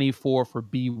 and then 94 for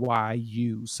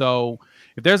BYU. So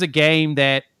if there's a game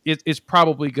that it's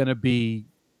probably going to be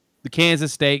the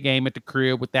Kansas State game at the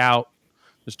crib without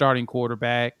the starting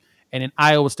quarterback, and then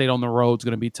Iowa State on the road is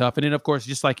going to be tough. And then, of course,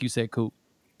 just like you said, Coop,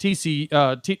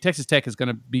 Texas Tech is going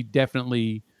to be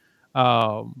definitely,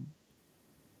 they're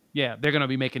going to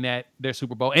be making that their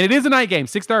Super Bowl. And it is a night game,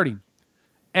 6:30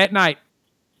 at night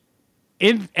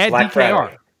at Black DKR.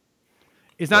 Friday.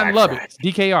 It's not in Lubbock. It's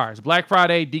DKR. It's Black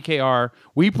Friday, DKR.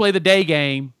 We play the day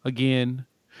game again,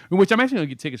 which I'm actually going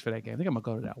to get tickets for that game. I think I'm going to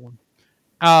go to that one.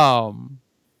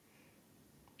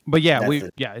 But yeah,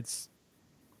 that's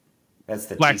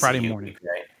the Black TCU Friday morning. Week,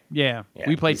 right? Yeah,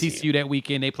 we play TCU that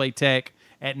weekend. They play Tech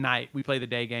at night. We play the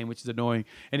day game, which is annoying.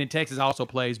 And then Texas also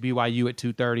plays BYU at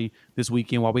 2:30 this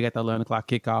weekend while we got the 11 o'clock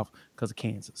kickoff because of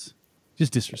Kansas.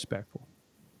 Just disrespectful.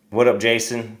 What up,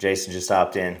 Jason? Jason just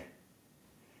hopped in.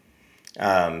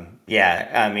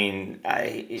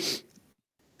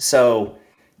 So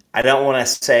I don't want to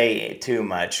say too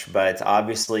much, but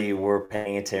obviously we're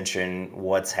paying attention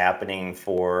what's happening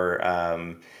for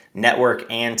network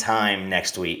and time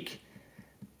next week.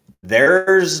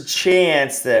 There's a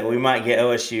chance that we might get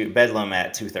OSU Bedlam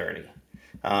at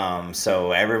 2:30.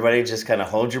 So everybody just kind of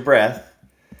hold your breath.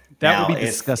 That would be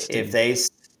disgusting.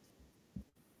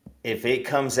 if it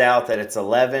comes out that it's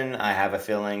 11, I have a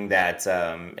feeling that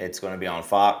it's going to be on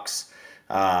Fox.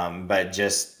 But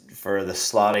just for the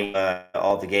slotting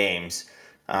all the games,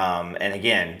 and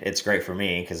again, it's great for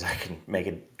me because I can make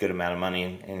a good amount of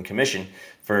money in commission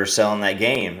for selling that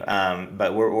game.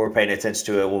 But we're paying attention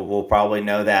to it. We'll probably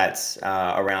know that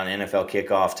around NFL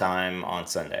kickoff time on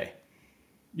Sunday.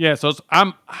 Yeah, so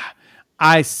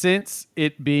I sense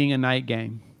it being a night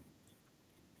game.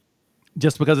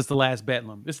 Just because it's the last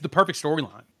Bedlam. This is the perfect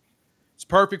storyline. It's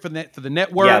perfect for the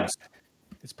networks. Yeah.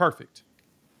 It's perfect.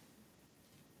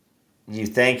 You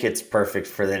think it's perfect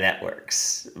for the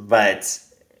networks, but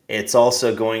it's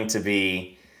also going to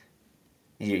be.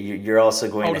 You're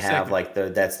also going to have like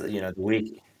the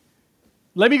week.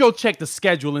 Let me go check the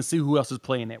schedule and see who else is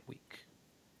playing that week,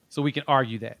 so we can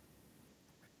argue that.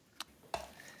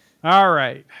 All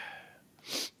right.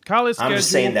 College schedule. I'm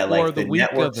just saying that like the week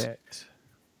networks, of it.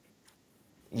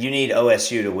 You need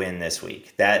OSU to win this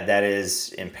week. That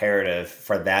is imperative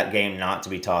for that game not to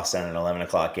be tossed down an 11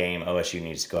 o'clock game. OSU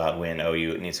needs to go out and win.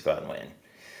 OU needs to go out and win.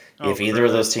 If either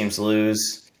of those teams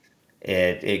lose,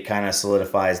 it kind of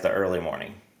solidifies the early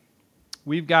morning.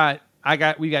 We got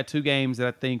 2 games that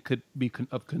I think could be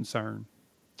of concern.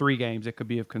 3 games that could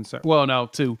be of concern. Well, no,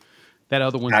 2. That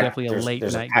other one's definitely a late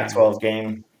night game. There's a Pac-12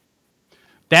 game.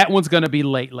 That one's going to be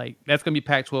late. That's going to be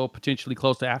Pac-12, potentially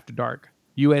close to after dark.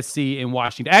 USC and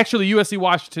Washington. Actually, USC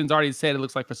Washington's already said it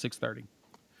looks like for 6:30.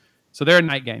 So they're a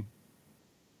night game.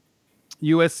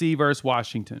 USC versus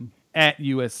Washington at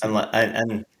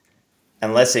USC.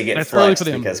 Unless they get flexed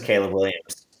because Caleb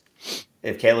Williams.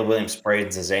 If Caleb Williams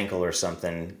sprains his ankle or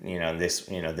something, this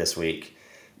week,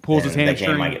 pulls his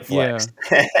hamstring, that game might get flexed.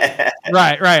 Yeah.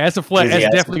 right. That's a flex. That's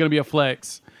definitely going to be a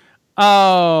flex.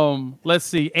 Let's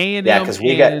see. A&M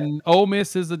and Ole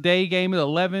Miss is a day game at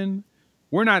 11.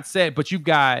 We're not set, but you've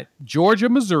got Georgia,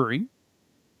 Missouri.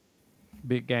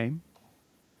 Big game.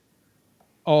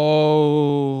 Oh,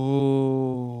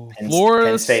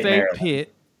 Florida State,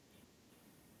 Pitt.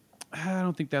 I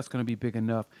don't think that's going to be big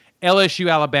enough.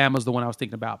 LSU, Alabama is the one I was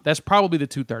thinking about. That's probably the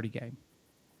 2:30 game.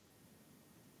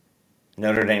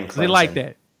 Notre Dame, Clemson. They like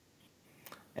that.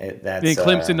 Then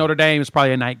Clemson, Notre Dame is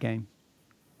probably a night game.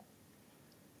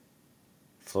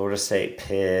 Florida State,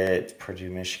 Pitt, Purdue,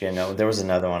 Michigan. No, there was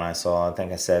another one I saw. I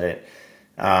think I said it.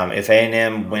 If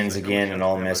A&M wins again and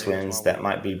Ole Miss wins, that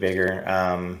might be bigger.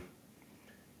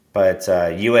 But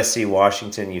USC,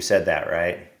 Washington, you said that,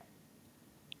 right?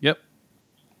 Yep.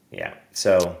 Yeah.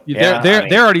 So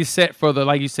they're already set for the,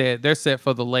 like you said, they're set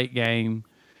for the late game,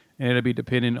 and it'll be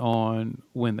dependent on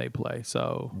when they play.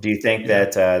 So, do you think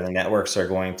that the networks are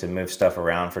going to move stuff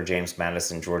around for James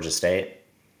Madison, Georgia State?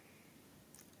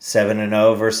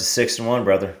 7-0 versus 6-1,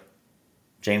 brother.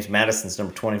 James Madison's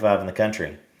number 25 in the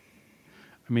country.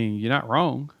 I mean, you're not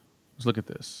wrong. Let's look at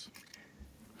this.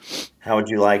 How would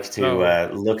you like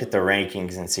to look at the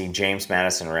rankings and see James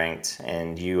Madison ranked,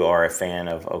 and you are a fan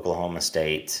of Oklahoma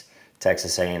State,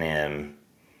 Texas A&M,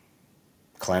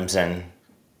 Clemson?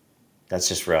 That's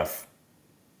just rough.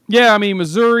 Yeah, I mean,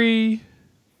 Missouri.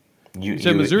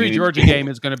 Missouri-Georgia game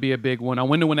is going to be a big one. I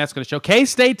wonder when that's going to show.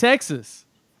 K-State, Texas.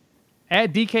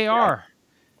 At DKR.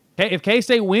 Yeah. If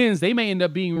K-State wins, they may end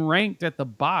up being ranked at the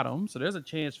bottom, so there's a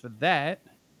chance for that.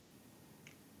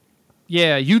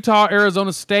 Yeah, Utah,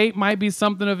 Arizona State might be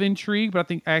something of intrigue,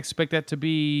 but I expect that to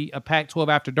be a Pac-12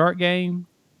 after dark game.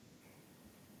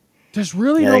 There's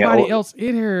really nobody else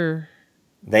in here.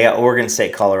 They got Oregon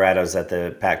State, Colorado's at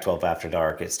the Pac-12 after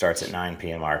dark. It starts at 9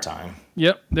 p.m. our time.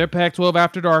 Yep, they're Pac-12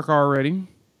 after dark already,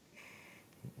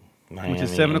 Miami, which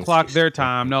is 7 o'clock their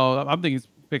time. No, I'm thinking it's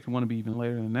want to be even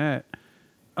later than that.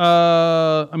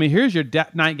 I mean, here's your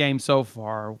night game so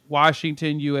far.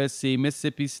 Washington, USC,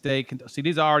 Mississippi State. See,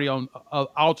 these are already on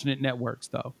alternate networks,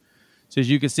 though. So as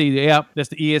you can see, that's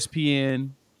the ESPN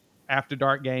After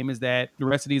Dark game is that. The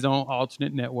rest of these on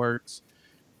alternate networks.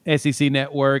 SEC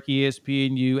Network,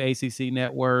 ESPNU, ACC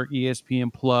Network,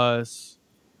 ESPN Plus.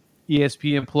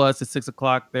 ESPN Plus at 6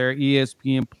 o'clock there.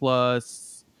 ESPN Plus.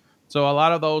 So a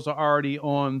lot of those are already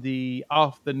on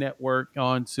off the network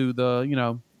onto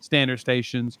the, standard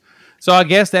stations. So I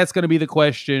guess that's going to be the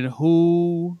question.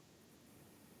 Who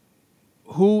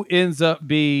ends up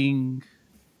getting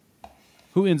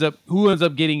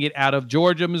it out of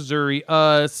Georgia, Missouri,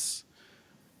 us,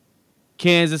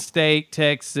 Kansas State,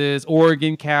 Texas,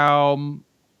 Oregon, Cal,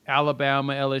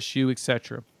 Alabama, LSU,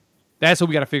 etc. That's what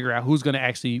we got to figure out. Who's going to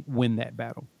actually win that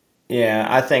battle? Yeah,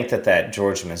 I think that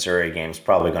Georgia-Missouri game is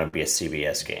probably going to be a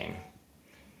CBS game.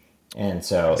 And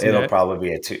so it'll probably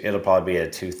be a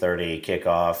 2:30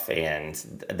 kickoff, and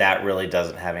that really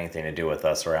doesn't have anything to do with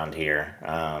us around here.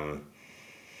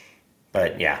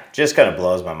 But yeah, just kind of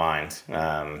blows my mind.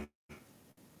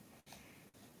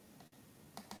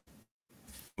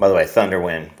 By the way, Thunder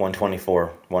win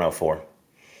 124-104.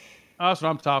 That's what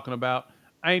I'm talking about.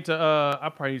 I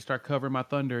probably need to start covering my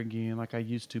Thunder again like I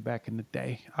used to back in the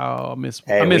day. Oh, I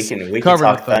Hey, we miss can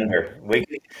covering the talk Thunder. Thunder.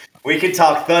 We can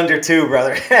talk Thunder too,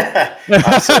 brother.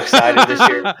 I'm so excited this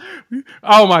year.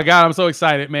 Oh my God, I'm so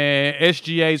excited, man.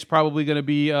 SGA is probably going to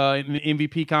be in the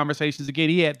MVP conversations again.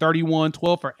 He had 31,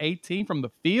 12 for 18 from the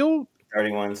field.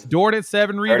 31s, Dort at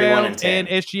 7 31 rebounds, and and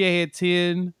 10. SGA had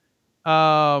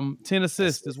 10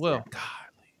 assists as well. Yeah.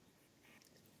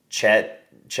 God.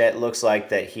 Chet looks like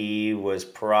that he was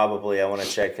probably, I want to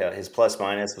check out his plus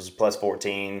minus was plus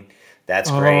 14. That's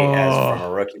great as from a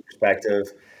Oh. rookie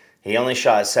perspective. He only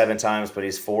shot 7 times, but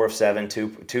he's 4 of 7,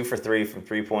 2 for 3 from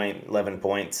 3-point, 11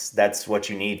 points. That's what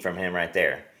you need from him right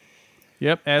there.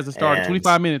 Yep, as a starter. And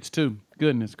 25 minutes too.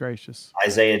 Goodness gracious.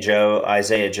 Isaiah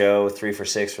Joe, 3 for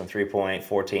 6 from 3-point,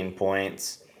 14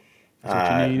 points. That's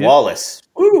what you needed. Wallace,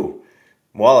 woo!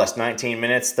 Wallace, 19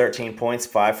 minutes, 13 points,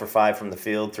 5 for 5 from the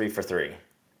field, 3 for 3.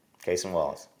 Casey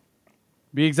Wallace.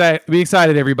 Be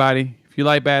excited, everybody. If you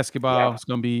like basketball, Yeah. it's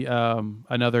going to be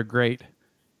another great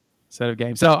set of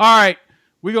games. So, all right,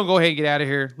 we're going to go ahead and get out of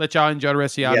here. Let y'all enjoy the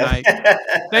rest of y'all night.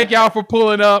 Thank y'all for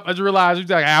pulling up. I just realized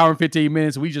it's like an hour and 15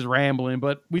 minutes. We just rambling,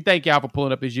 but we thank y'all for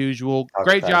pulling up as usual.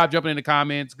 Great job jumping in the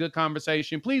comments. Good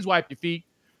conversation. Please wipe your feet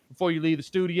before you leave the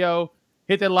studio.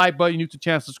 Hit that like button. YouTube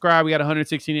channel, subscribe. We got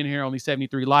 116 in here, only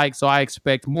 73 likes. So I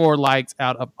expect more likes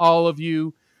out of all of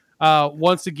you.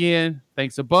 Once again,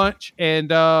 thanks a bunch. And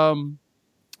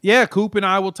yeah, Coop and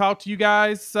I will talk to you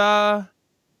guys Sunday.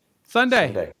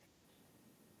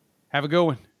 Have a good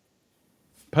one.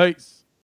 Peace.